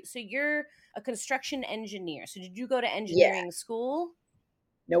do. So you're a construction engineer. So did you go to Yeah, engineering school?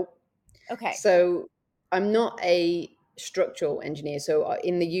 nope. Okay. So I'm not a structural engineer. So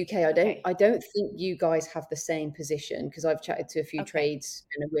in the UK, I don't Okay. I don't think you guys have the same position, because I've chatted to a few Okay. trades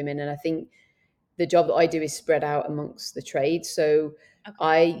and women, and I think the job that I do is spread out amongst the trades. So Okay.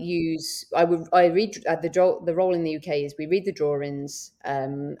 I read the role in the UK is we read the drawings,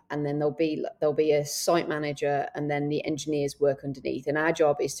 and then there'll be a site manager, and then the engineers work underneath. And our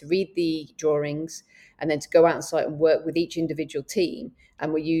job is to read the drawings and then to go out on site and work with each individual team.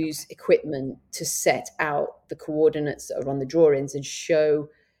 And we use Okay. equipment to set out the coordinates that are on the drawings and show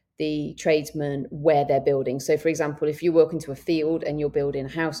the tradesmen where they're building. So, for example, if you walk into a field and you're building a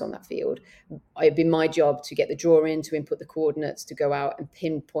house on that field, it'd be my job to get the drawing, to input the coordinates, to go out and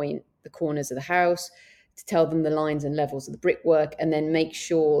pinpoint the corners of the house, to tell them the lines and levels of the brickwork, and then make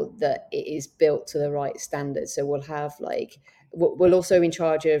sure that it is built to the right standards. So we'll have like, we're also in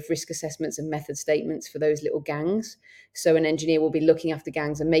charge of risk assessments and method statements for those little gangs. So an engineer will be looking after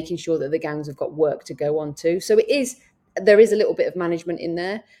gangs and making sure that the gangs have got work to go on to. So there is a little bit of management in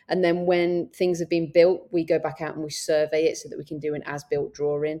there. And then when things have been built, we go back out and we survey it so that we can do an as built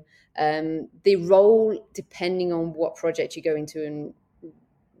drawing. The role, depending on what project you go into, and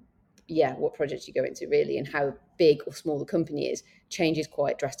yeah, what project you go into really, and how big or small the company is, changes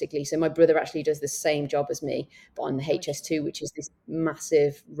quite drastically. So my brother actually does the same job as me, but on the Oh, HS2, which is this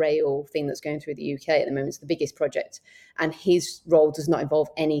massive rail thing that's going through the UK at the moment. It's the biggest project, and his role does not involve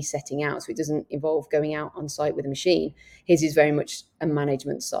any setting out, so it doesn't involve going out on site with a machine. His is very much a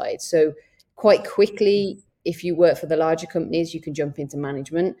management side. So quite quickly, if you work for the larger companies, you can jump into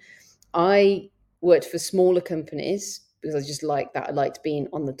management. I worked for smaller companies, because I just liked that. I liked being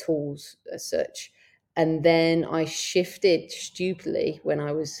on the tools as such. And then I shifted stupidly when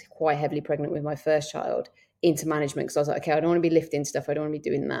I was quite heavily pregnant with my first child into management, because I was like, okay, I don't want to be lifting stuff. I don't want to be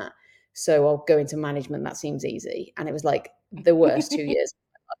doing that. So I'll go into management. That seems easy. And it was like the worst 2 years of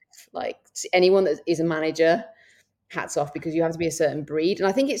my life. Like, anyone that is a manager, hats off, because you have to be a certain breed. And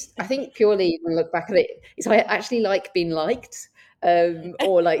I think purely when I look back at it, is I actually like being liked,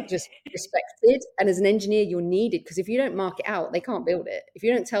 or like just respected. And as an engineer, you're needed, because if you don't mark it out, they can't build it. If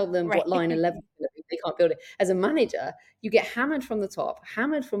you don't tell them what Right. line and level, they can't build it. As a manager, you get hammered from the top,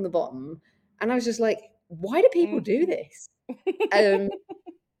 hammered from the bottom. And I was just like, why do people do Mhm. this? Um,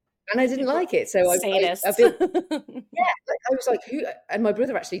 and I didn't like it. So I Sadists. built, yeah, like, I was like, who? And my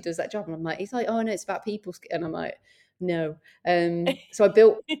brother actually does that job, and I'm like, he's like, oh no, it's about people, and I'm like, no. So I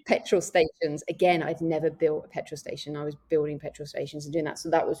built petrol stations. Again, I'd never built a petrol station. I was building petrol stations and doing that, so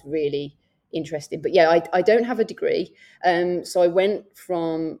that was really interesting. But yeah, I don't have a degree. So I went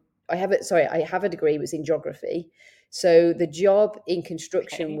from I have it. Sorry, I have a degree. It was in geography. So the job in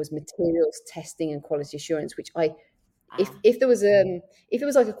construction Okay. was materials testing and quality assurance, which Ah. if there was if it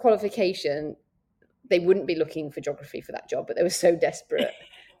was like a qualification, they wouldn't be looking for geography for that job, but they were so desperate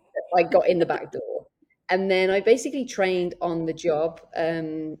that I got in the back door. And then I basically trained on the job,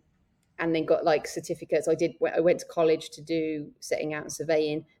 and then got like certificates. I went to college to do setting out and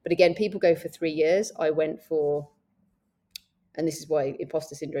surveying. But again, people go for 3 years. I went for, and this is why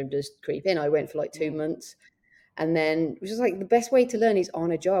imposter syndrome does creep in. I went for like 2 months. And then it was just like the best way to learn is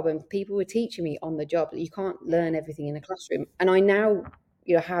on a job. And people were teaching me on the job that you can't Yeah. learn everything in a classroom. And I now,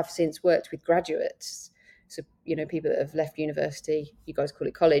 have since worked with graduates. So, people that have left university, you guys call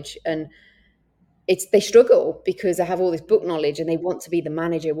it college. And they struggle because they have all this book knowledge and they want to be the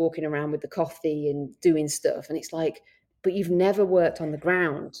manager walking around with the coffee and doing stuff. And it's like, but you've never worked on the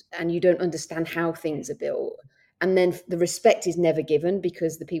ground and you don't understand how things are built. And then the respect is never given,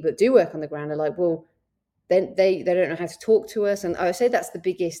 because the people that do work on the ground are like, well, then they don't know how to talk to us. And I say that's the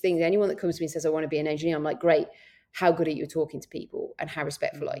biggest thing. Anyone that comes to me and says, I want to be an engineer, I'm like, great. How good are you at talking to people and how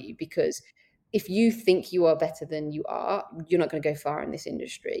respectful are Mhm. you? Because if you think you are better than you are, you're not going to go far in this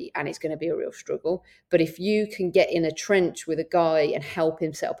industry, and it's going to be a real struggle. But if you can get in a trench with a guy and help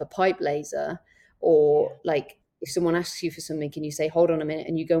him set up a pipe laser, or Yeah. like if someone asks you for something, can you say, hold on a minute,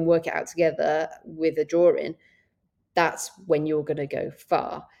 and you go and work it out together with a drawing, that's when you're going to go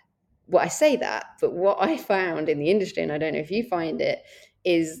far. Well, I say that, but what I found in the industry, and I don't know if you find it,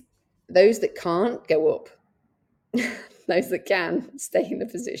 is those that can't go up, those that can stay in the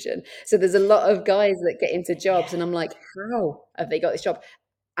position. So there's a lot of guys that get into jobs, Yeah. and I'm like, how have they got this job?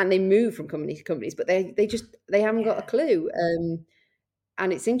 And they move from company to companies, but they haven't got a Yeah. clue.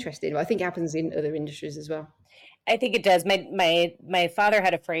 And it's interesting. I think it happens in other industries as well. I think it does. My father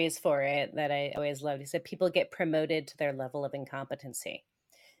had a phrase for it that I always loved. He said, "People get promoted to their level of incompetency."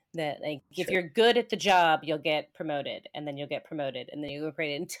 That like if Sure. you're good at the job, you'll get promoted, and then you'll get promoted, and then you go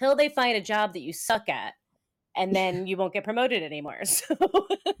promoted until they find a job that you suck at, and then you won't get promoted anymore. So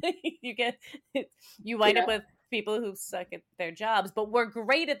you get you wind up Yeah. with people who suck at their jobs, but were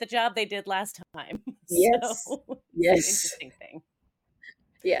great at the job they did last time. Yes. So it's an Yes. interesting thing.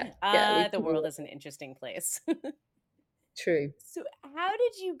 Yeah. Yeah. The world is an interesting place. True. So how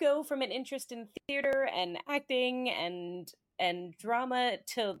did you go from an interest in theater and acting and drama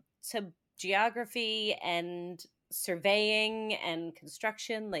to geography and surveying and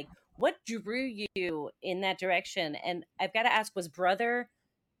construction? Like what drew you in that direction? And I've got to ask, was brother,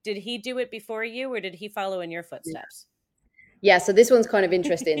 did he do it before you or did he follow in your footsteps? Yeah, so this one's kind of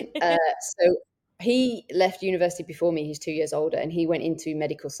interesting. So he left university before me. He's 2 years older, and he went into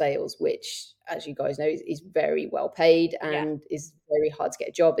medical sales, which, as you guys know, is very well paid Yeah. and is very hard to get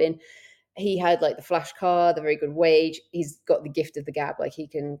a job in. He had like the flash car, the very good wage. He's got the gift of the gab, like he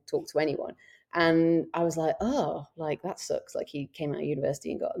can talk to anyone. And I was like, oh, like that sucks. Like he came out of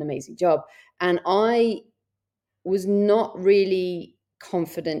university and got an amazing job. And I was not really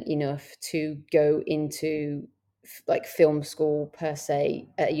confident enough to go into like film school per se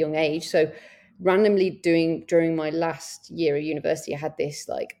at a young age. So randomly doing during my last year of university, I had this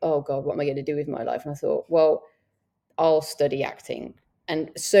like, oh God, what am I going to do with my life? And I thought, well, I'll study acting. And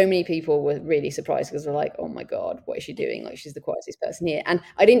so many people were really surprised because they're like, oh my God, what is she doing? Like, she's the quietest person here. And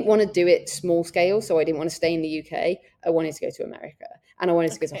I didn't want to do it small scale. So I didn't want to stay in the UK. I wanted to go to America, and I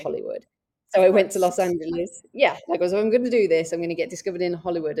wanted to go to Okay. Hollywood. So Of I went to course. Los Angeles. Yeah, I go, so I'm going to do this. I'm going to get discovered in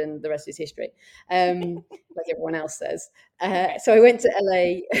Hollywood, and the rest is history, like everyone else says. Okay. So I went to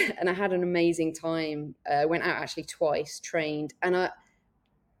LA, and I had an amazing time. Went out actually twice, trained, and I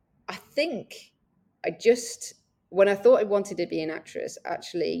think I just, when I thought I wanted to be an actress,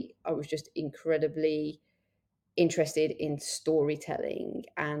 actually, I was just incredibly interested in storytelling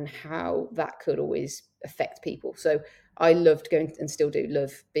and how that could always affect people. So I loved going, and still do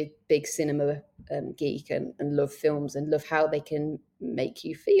love, big cinema geek, and love films and love how they can make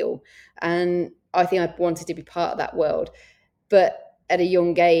you feel. And I think I wanted to be part of that world, but at a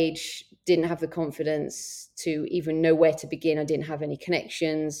young age didn't have the confidence to even know where to begin. I didn't have any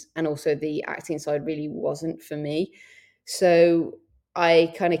connections, and also the acting side really wasn't for me. So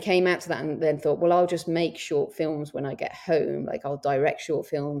I kind of came out to that and then thought, well, I'll just make short films when I get home. Like, I'll direct short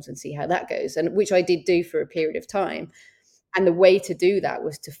films and see how that goes. And which I did do for a period of time. And the way to do that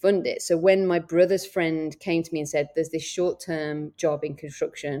was to fund it. So when my brother's friend came to me and said, there's this short-term job in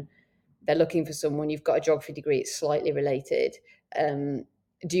construction, they're looking for someone, you've got a geography degree, it's slightly related.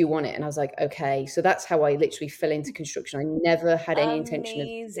 Do you want it? And I was like, okay. So that's how I literally fell into construction. I never had any intention of,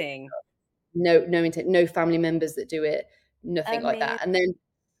 Amazing. no intent, no family members that do it, nothing like Amazing. that. And then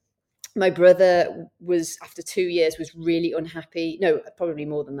my brother was, after 2 years, was really unhappy. No, probably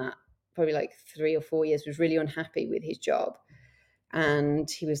more than that. Probably like 3 or 4 years, was really unhappy with his job. And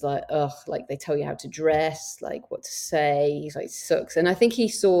he was like, ugh, like, they tell you how to dress, like what to say. He's like, it sucks. And I think he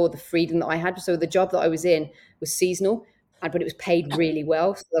saw the freedom that I had. So the job that I was in was seasonal, but it was paid really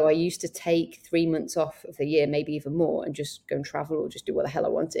well. So I used to take 3 months off of the year, maybe even more, and just go and travel or just do what the hell I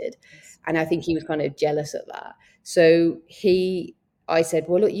wanted. And I think he was kind of jealous at that. So I said,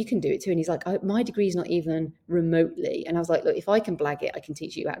 well, look, you can do it too. And he's like, my degree is not even remotely. And I was like, look, if I can blag it, I can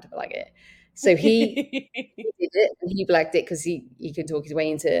teach you how to blag it. So he did it, and he blagged it because he can talk his way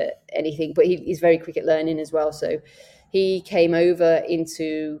into anything, but he's very quick at learning as well. So he came over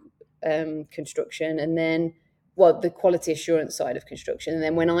into construction, and then, well, the quality assurance side of construction. And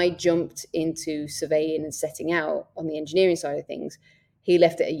then when I jumped into surveying and setting out on the engineering side of things, he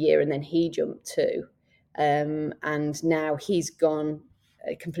left it a year and then he jumped too. And now he's gone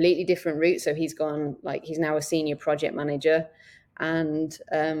a completely different route. So he's gone, like, he's now a senior project manager, and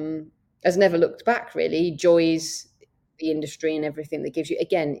has never looked back, really. He enjoys the industry and everything that gives you,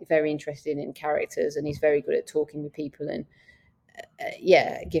 again, very interested in characters, and he's very good at talking with people, and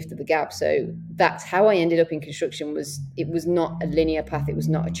yeah, gift of the gab. So that's how I ended up in construction. It was not a linear path, it was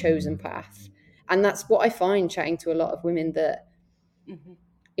not a chosen path. And that's what I find chatting to a lot of women, that Mhm.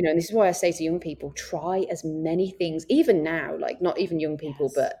 and this is why I say to young people, try as many things, even now, like, not even young people,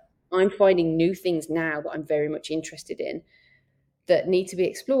 Yes. but I'm finding new things now that I'm very much interested in that need to be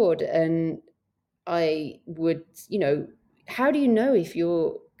explored. And I would, how do you know if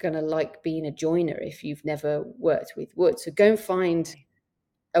you're going to like being a joiner if you've never worked with wood? So go and find Right.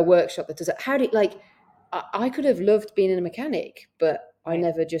 a workshop that does it. How do you, like, I could have loved being a mechanic, but I Right.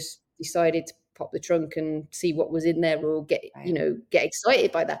 never just decided to pop the trunk and see what was in there, or Right. get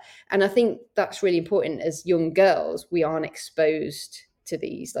excited by that. And I think that's really important. As young girls, we aren't exposed to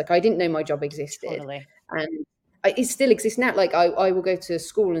these. Like, I didn't know my job existed, Totally. and it still exists now. Like, I will go to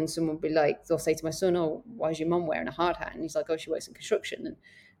school and someone will be like, they'll say to my son, oh, why is your mum wearing a hard hat? And he's like, oh, she works in construction. And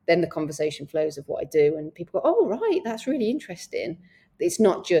then the conversation flows of what I do, and people go, oh, right, that's really interesting. It's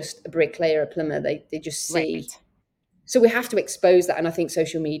not just a bricklayer, a plumber. They just see. Right. So we have to expose that. And I think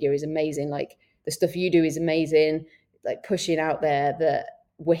social media is amazing. Like, the stuff you do is amazing, like pushing out there that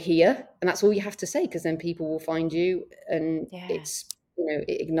we're here. And that's all you have to say, because then people will find you, and Yeah. it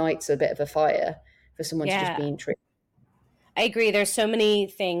ignites a bit of a fire for someone to just Yeah. be intrigued. I agree. There's so many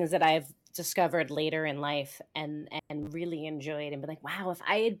things that I've discovered later in life and really enjoyed and been like, wow, if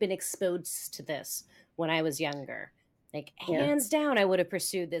I had been exposed to this when I was younger, like Yeah. hands down, I would have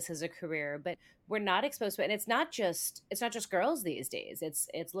pursued this as a career. But we're not exposed to it. And it's not just girls these days.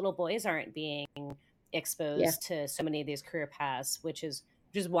 It's little boys aren't being Yeah. exposed to so many of these career paths, which is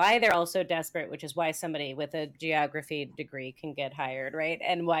why they're all so desperate, which is why somebody with a geography degree can get hired, right?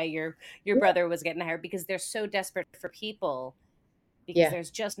 And why your Yeah. brother was getting hired, because they're so desperate for people, because Yeah.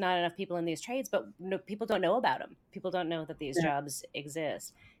 there's just not enough people in these trades, but no, people don't know about them. People don't know that these Yeah. jobs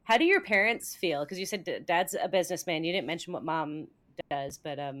exist. How do your parents feel? Because you said dad's a businessman. You didn't mention what mom does,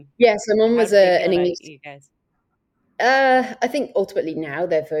 but Yeah. So mum how was do they feel an about English. you guys? I think ultimately now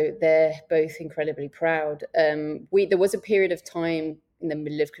they're both incredibly proud. There was a period of time in the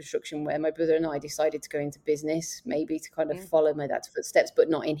middle of construction where my brother and I decided to go into business, maybe to kind of Mm, follow my dad's footsteps, but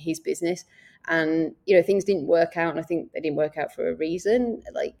not in his business. And things didn't work out, and I think they didn't work out for a reason.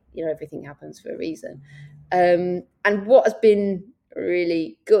 Like, everything happens for a reason. And what has been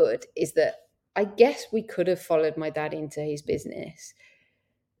really good is that I guess we could have followed my dad into his business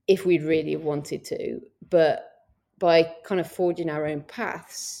if we'd really wanted to, but by kind of forging our own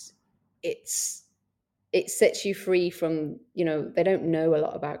paths, it's it sets you free from, they don't know a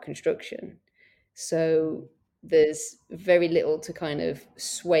lot about construction. So there's very little to kind of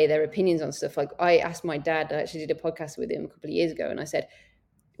sway their opinions on stuff. Like I asked my dad, I actually did a podcast with him a couple of years ago, and I said,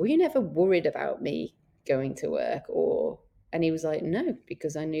 were you never worried about me going to work? Or and he was like, no,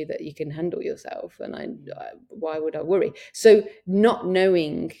 because I knew that you can handle yourself, and why would I worry? So not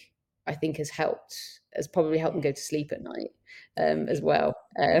knowing, I think, has probably helped me go to sleep at night, as well.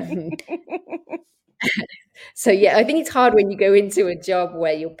 So yeah, I think it's hard when you go into a job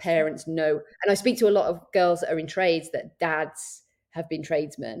where your parents know. And I speak to a lot of girls that are in trades that dads have been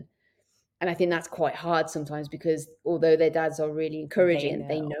tradesmen, and I think that's quite hard sometimes because although their dads are really They encouraging,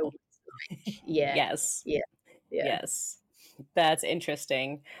 they know. know what it's like. Yeah, Yes. yeah, yeah. Yes. That's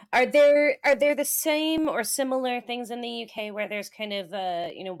interesting. Are there the same or similar things in the UK where there's kind of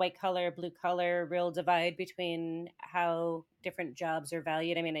a, white collar, blue collar, real divide between how different jobs are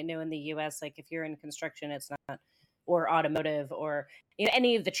valued? I mean, I know in the US, like if you're in construction, it's not, or automotive, or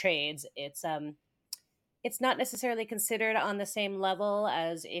any of the trades, it's not necessarily considered on the same level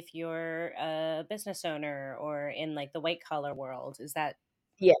as if you're a business owner or in like the white collar world. Is that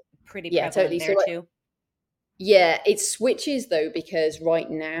Yeah, pretty yeah, prevalent totally. So, there too? yeah, it switches though because right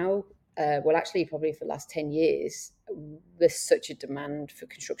now, well, actually, probably for the last 10 years, there's such a demand for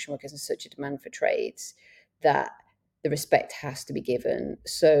construction workers and such a demand for trades that the respect has to be given.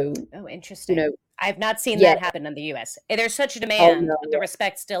 So, Oh, you know, interesting. I've not seen yeah, that happen in the US. There's such a oh demand, no, but the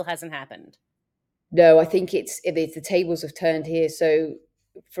respect still hasn't happened. no, I think it's the tables have turned here. So,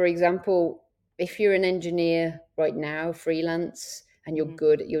 for example, if you're an engineer right now, freelance, and you're Hmm.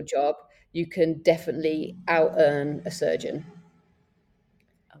 good at your job, you can definitely out earn a surgeon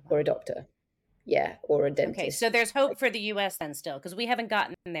Oh, or wow. a doctor. Yeah, or a Okay, so dentist. there's hope for the US then still, because we haven't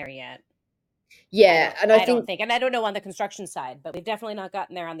gotten there yet. I Yeah, don't and I I don't think think, and I don't know on the construction side, but we've definitely not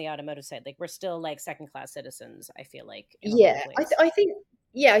gotten there on the automotive side. Like we're still like second class citizens, I feel like, in a lot yeah, of ways. I think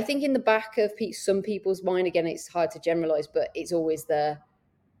yeah, I think in the back of some people's mind, again, it's hard to generalize, but it's always the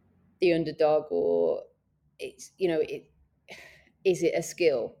underdog, or it's it is it a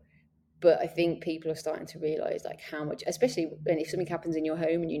skill? But I think people are starting to realize like how much, especially when if something happens in your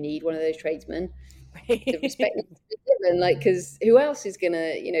home and you need one of those tradesmen, the respect Right. needs to be given. Like, because who else is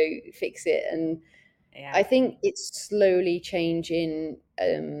gonna fix it? And Yeah. I think it's slowly changing.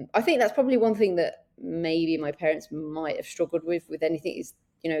 I think that's probably one thing that maybe my parents might have struggled with anything is,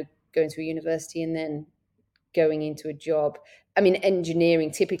 going to a university and then going into a job. I mean, engineering,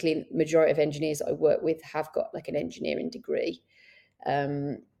 typically, majority of engineers that I work with have got like an engineering degree.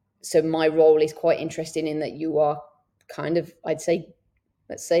 Um, so my role is quite interesting in that you are kind of, I'd say,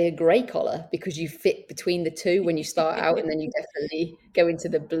 let's say a grey collar because you fit between the two when you start out, and then you definitely go into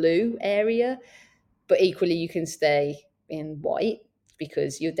the blue area, but equally you can stay in white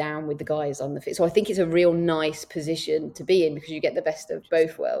because you're down with the guys on the fit. So I think it's a real nice position to be in because you get the best of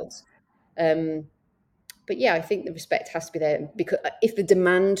both Interesting. worlds. Um, but yeah, I think the respect has to be there because if the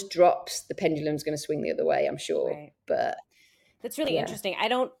demand drops, the pendulum's going to swing the other way, I'm sure. Right. But That's really yeah, interesting.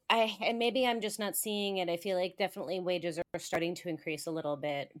 And maybe I'm just not seeing it. I feel like definitely wages are starting to increase a little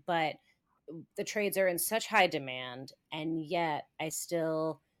bit, but the trades are in such high demand. And yet I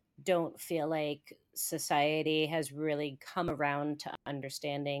still don't feel like society has really come around to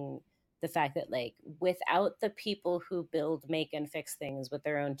understanding the fact that, like, without the people who build, make, and fix things with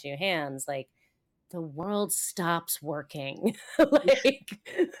their own two hands, like, the world stops working. like,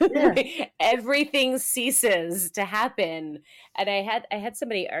 yeah, like everything ceases to happen. And I had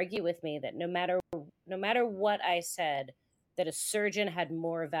somebody argue with me that no matter what I said, that a surgeon had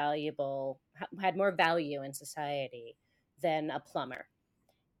more value in society than a plumber.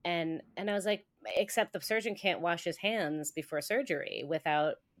 And I was like, except the surgeon can't wash his hands before surgery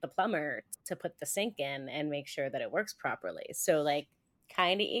without the plumber to put the sink in and make sure that it works properly. So, like,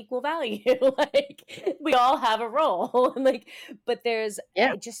 kind of equal value. Like, we all have a role. Like, but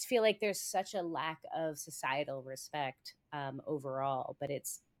yeah. I just feel like there's such a lack of societal respect, overall. But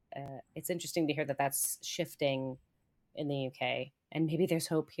it's interesting to hear that that's shifting in the UK, and maybe there's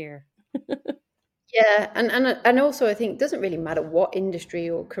hope here. Yeah, and also I think it doesn't really matter what industry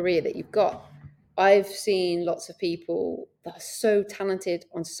or career that you've got. I've seen lots of people that are so talented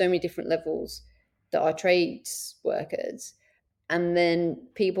on so many different levels that are trades workers, and then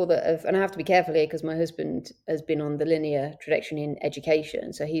people that have, and I have to be careful here because my husband has been on the linear trajectory in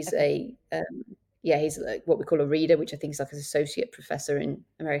education, so he's Okay. yeah, he's like what we call a reader, which I think is like an associate professor in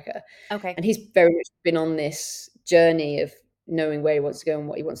America, Okay. and he's very much been on this journey of knowing where he wants to go and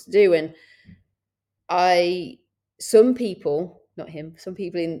what he wants to do, and I some people, not him, some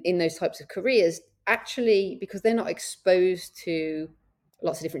people in those types of careers actually, because they're not exposed to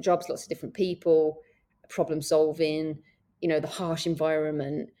lots of different jobs, lots of different people, problem solving, the harsh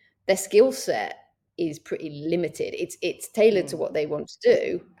environment, their skill set is pretty limited. It's tailored to what they want to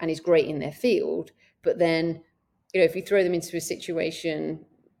do and is great in their field. But then, if you throw them into a situation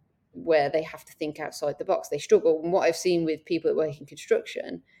where they have to think outside the box, they struggle. And what I've seen with people that work in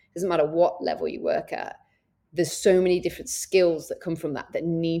construction, doesn't matter what level you work at, there's so many different skills that come from that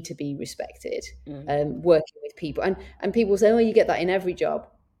need to be respected. Working with people, and people say, oh, you get that in every job.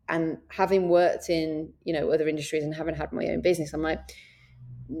 And having worked in other industries and having had my own business, I'm like,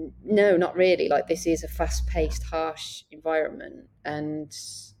 no, not really. Like, this is a fast-paced, harsh environment, and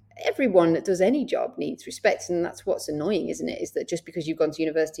everyone that does any job needs respect. And that's what's annoying, isn't it? Is that just because you've gone to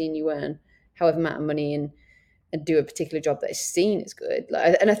university and you earn however amount of money and do a particular job that is seen as good.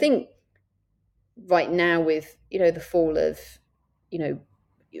 And I think right now, with the fall of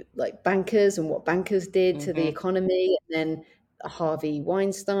like bankers and what bankers did to the economy, and then Harvey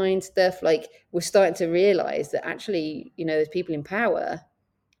Weinstein stuff, like, we're starting to realize that actually there's people in power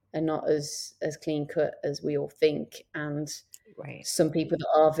are not as clean cut as we all think. And some people that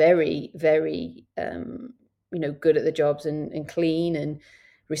are very, very good at the jobs and clean and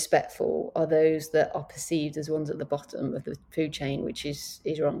respectful are those that are perceived as ones at the bottom of the food chain, which is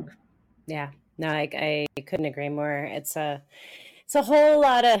wrong. Yeah, no, I couldn't agree more. There's a whole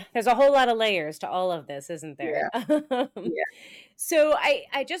lot of layers to all of this, isn't there? Yeah. So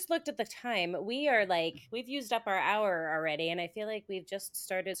I just looked at the time. We've used up our hour already, and I feel like we've just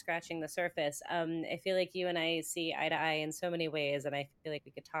started scratching the surface. I feel like you and I see eye to eye in so many ways, and I feel like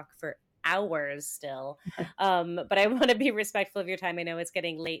we could talk for hours still. But I want to be respectful of your time. I know it's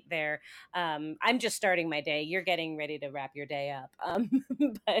getting late there. I'm just starting my day. You're getting ready to wrap your day up.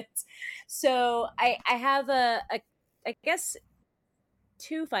 But so I have I guess,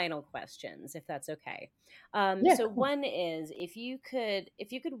 two final questions, if that's okay. So one is, if you could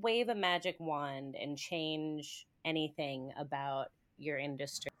wave a magic wand and change anything about your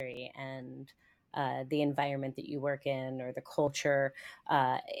industry and the environment that you work in, or the culture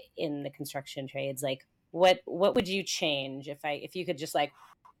in the construction trades, like, what would you change if you could just, like,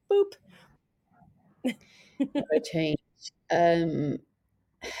 boop? What would change?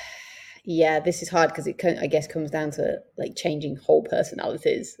 Yeah, this is hard because it I guess comes down to like changing whole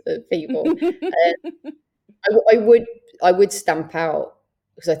personalities of people. I would stamp out,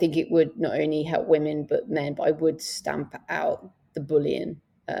 because I think it would not only help women but men, but I would stamp out the bullying.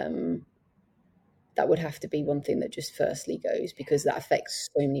 That would have to be one thing that just firstly goes, because that affects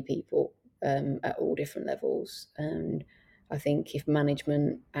so many people at all different levels. And I think if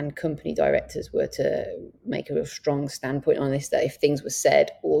management and company directors were to make a real strong standpoint on this, that if things were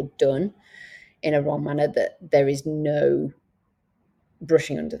said or done in a wrong manner, that there is no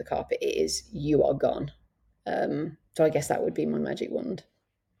brushing under the carpet. It is, you are gone. So I guess that would be my magic wand.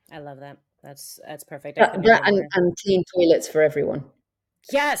 I love that. That's perfect. And clean toilets for everyone.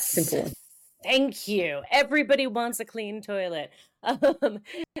 Yes. Simple one. Thank you. Everybody wants a clean toilet.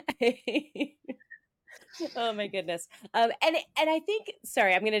 Oh my goodness. And I think,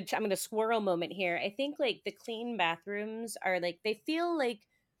 sorry, I'm gonna squirrel moment here. I think, like, the clean bathrooms are, like, they feel like,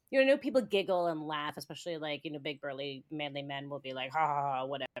 people giggle and laugh, especially, like, big burly manly men will be like, ha ha ha,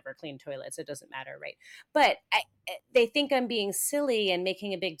 whatever, clean toilets, it doesn't matter, right? But they think I'm being silly and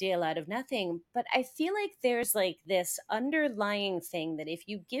making a big deal out of nothing. But I feel like there's, like, this underlying thing that if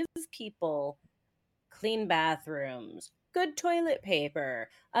you give people clean bathrooms, good toilet paper,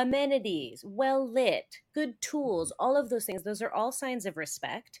 amenities, well lit, good tools, all of those things, those are all signs of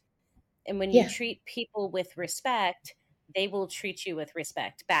respect. And when you treat people with respect, they will treat you with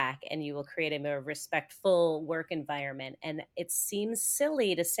respect back, and you will create a more respectful work environment. And it seems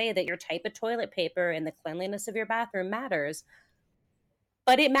silly to say that your type of toilet paper and the cleanliness of your bathroom matters,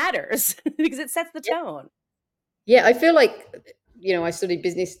 but it matters because it sets the tone. Yeah, I feel like, I studied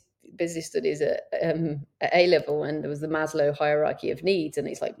business studies at A level, and there was the Maslow hierarchy of needs, and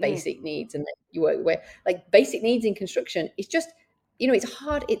it's like basic needs, and then you work where, like, basic needs in construction, it's just, it's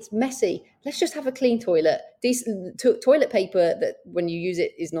hard, it's messy. Let's just have a clean toilet, decent toilet paper that when you use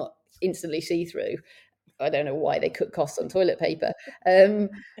it is not instantly see-through. I don't know why they cut costs on toilet paper.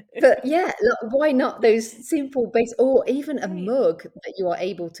 But yeah, look, why not those simple base, or even a mug that you are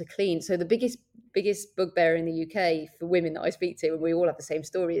able to clean. So the biggest bugbear in the UK for women that I speak to, and we all have the same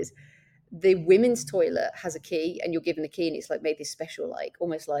story, is the women's toilet has a key, and you're given the key, and it's like made this special, like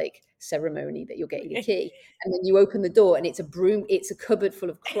almost like ceremony that you're getting a key. And then you open the door, and it's a broom, it's a cupboard full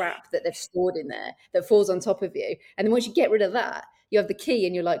of crap that they've stored in there that falls on top of you. And then once you get rid of that, you have the key,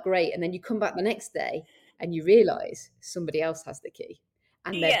 and you're like, great. And then you come back the next day and you realize somebody else has the key,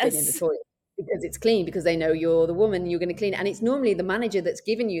 and they've been in the toilet because it's clean, because they know you're the woman, you're going to clean it. And it's normally the manager that's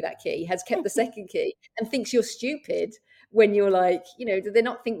given you that key has kept the second key and thinks you're stupid when you're like, do they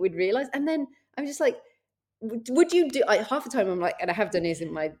not think we'd realize? And then I'm just like, would you do? Half the time I'm like, and I have done this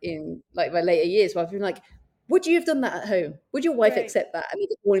in like my later years, where I've been like, would you have done that at home? Would your wife Right. accept that? And they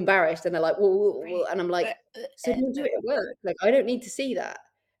get all embarrassed, and they're like, well, Right. and I'm like, so don't do it at work. Like, I don't need to see that.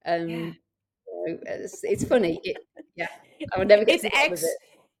 Yeah. It's funny. Yeah, I would never get It's to the bottom of it.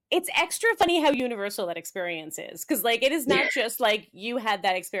 it's extra funny how universal that experience is, because like it is Yeah, not just like you had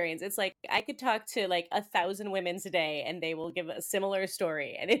that experience. It's like I could talk to like 1,000 women today and they will give a similar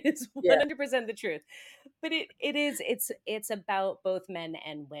story, and it is yeah, 100% the truth. But it's about both men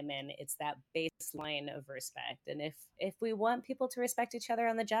and women. It's that baseline of respect, and if we want people to respect each other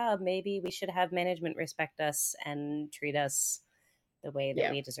on the job, maybe we should have management respect us and treat us the way that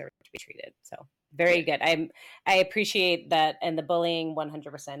yeah, we deserve to be treated. So yeah, very good. I appreciate that. And the bullying,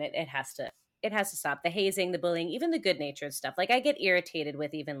 100%, it has to stop. The hazing, the bullying, even the good natured stuff. Like I get irritated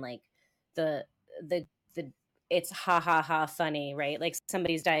with even like the the it's ha ha ha funny, right? Like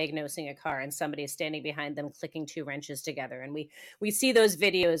somebody's diagnosing a car and somebody's standing behind them clicking two wrenches together, and we see those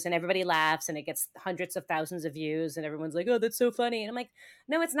videos and everybody laughs and it gets hundreds of thousands of views and everyone's like, oh, that's so funny. And I'm like,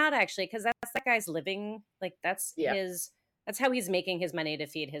 no, it's not actually, because that's that guy's living, like yeah, that's how he's making his money to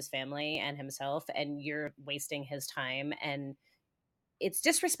feed his family and himself, and you're wasting his time, and it's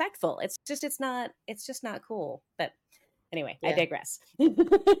disrespectful. It's just not cool. But anyway, I yeah. digress. All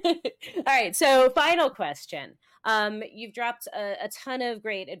right, so final question. You've dropped a ton of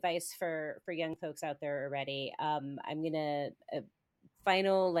great advice for young folks out there already. I'm gonna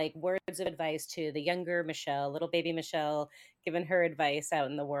final like words of advice to the younger Michelle, little baby Michelle, giving her advice out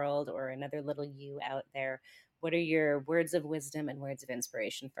in the world, or another little you out there. What are your words of wisdom and words of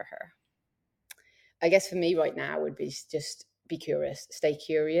inspiration for her? I guess for me right now would be just be curious, stay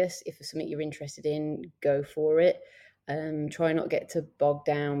curious. If it's something you're interested in, go for it. Try not get to bog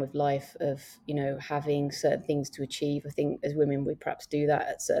down with life of, having certain things to achieve. I think as women, we perhaps do that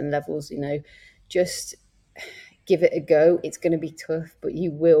at certain levels, just give it a go. It's going to be tough, but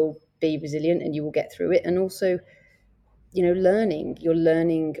you will be resilient and you will get through it. And also, you're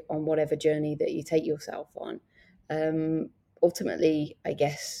learning on whatever journey that you take yourself on. um, Ultimately, I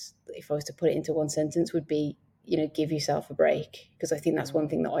guess if I was to put it into one sentence, would be, give yourself a break, because I think that's one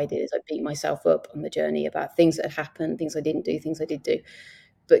thing that I did, is I beat myself up on the journey about things that had happened, things I didn't do, things I did do.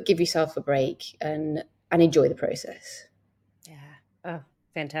 But give yourself a break and enjoy the process. Yeah. Oh,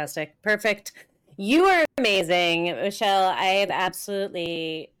 fantastic. Perfect. You are amazing, Michelle. I have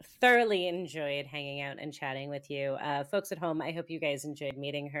absolutely thoroughly enjoyed hanging out and chatting with you. Folks at home, I hope you guys enjoyed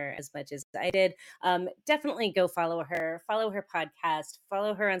meeting her as much as I did. Definitely go follow her podcast,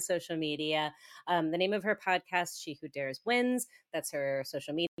 follow her on social media. The name of her podcast, She Who Dares Wins. That's her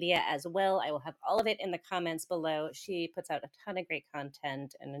social media as well. I will have all of it in the comments below. She puts out a ton of great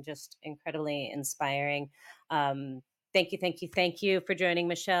content and just incredibly inspiring. Thank you, thank you, thank you for joining,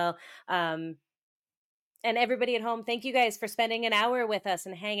 Michelle. Um, and everybody at home, thank you guys for spending an hour with us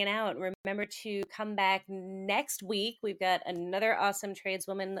and hanging out. Remember to come back next week. We've got another awesome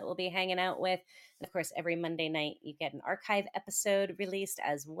tradeswoman that we'll be hanging out with. And of course, every Monday night, you get an archive episode released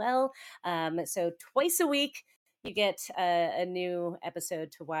as well. So twice a week, you get a new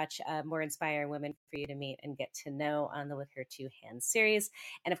episode to watch, more inspiring women for you to meet and get to know on the With Her Two Hands series.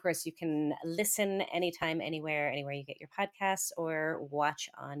 And of course, you can listen anytime, anywhere you get your podcasts, or watch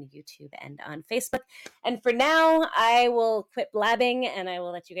on YouTube and on Facebook. And for now, I will quit blabbing and I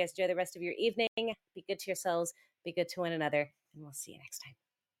will let you guys enjoy the rest of your evening. Be good to yourselves, be good to one another, and we'll see you next time.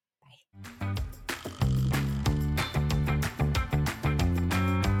 Bye.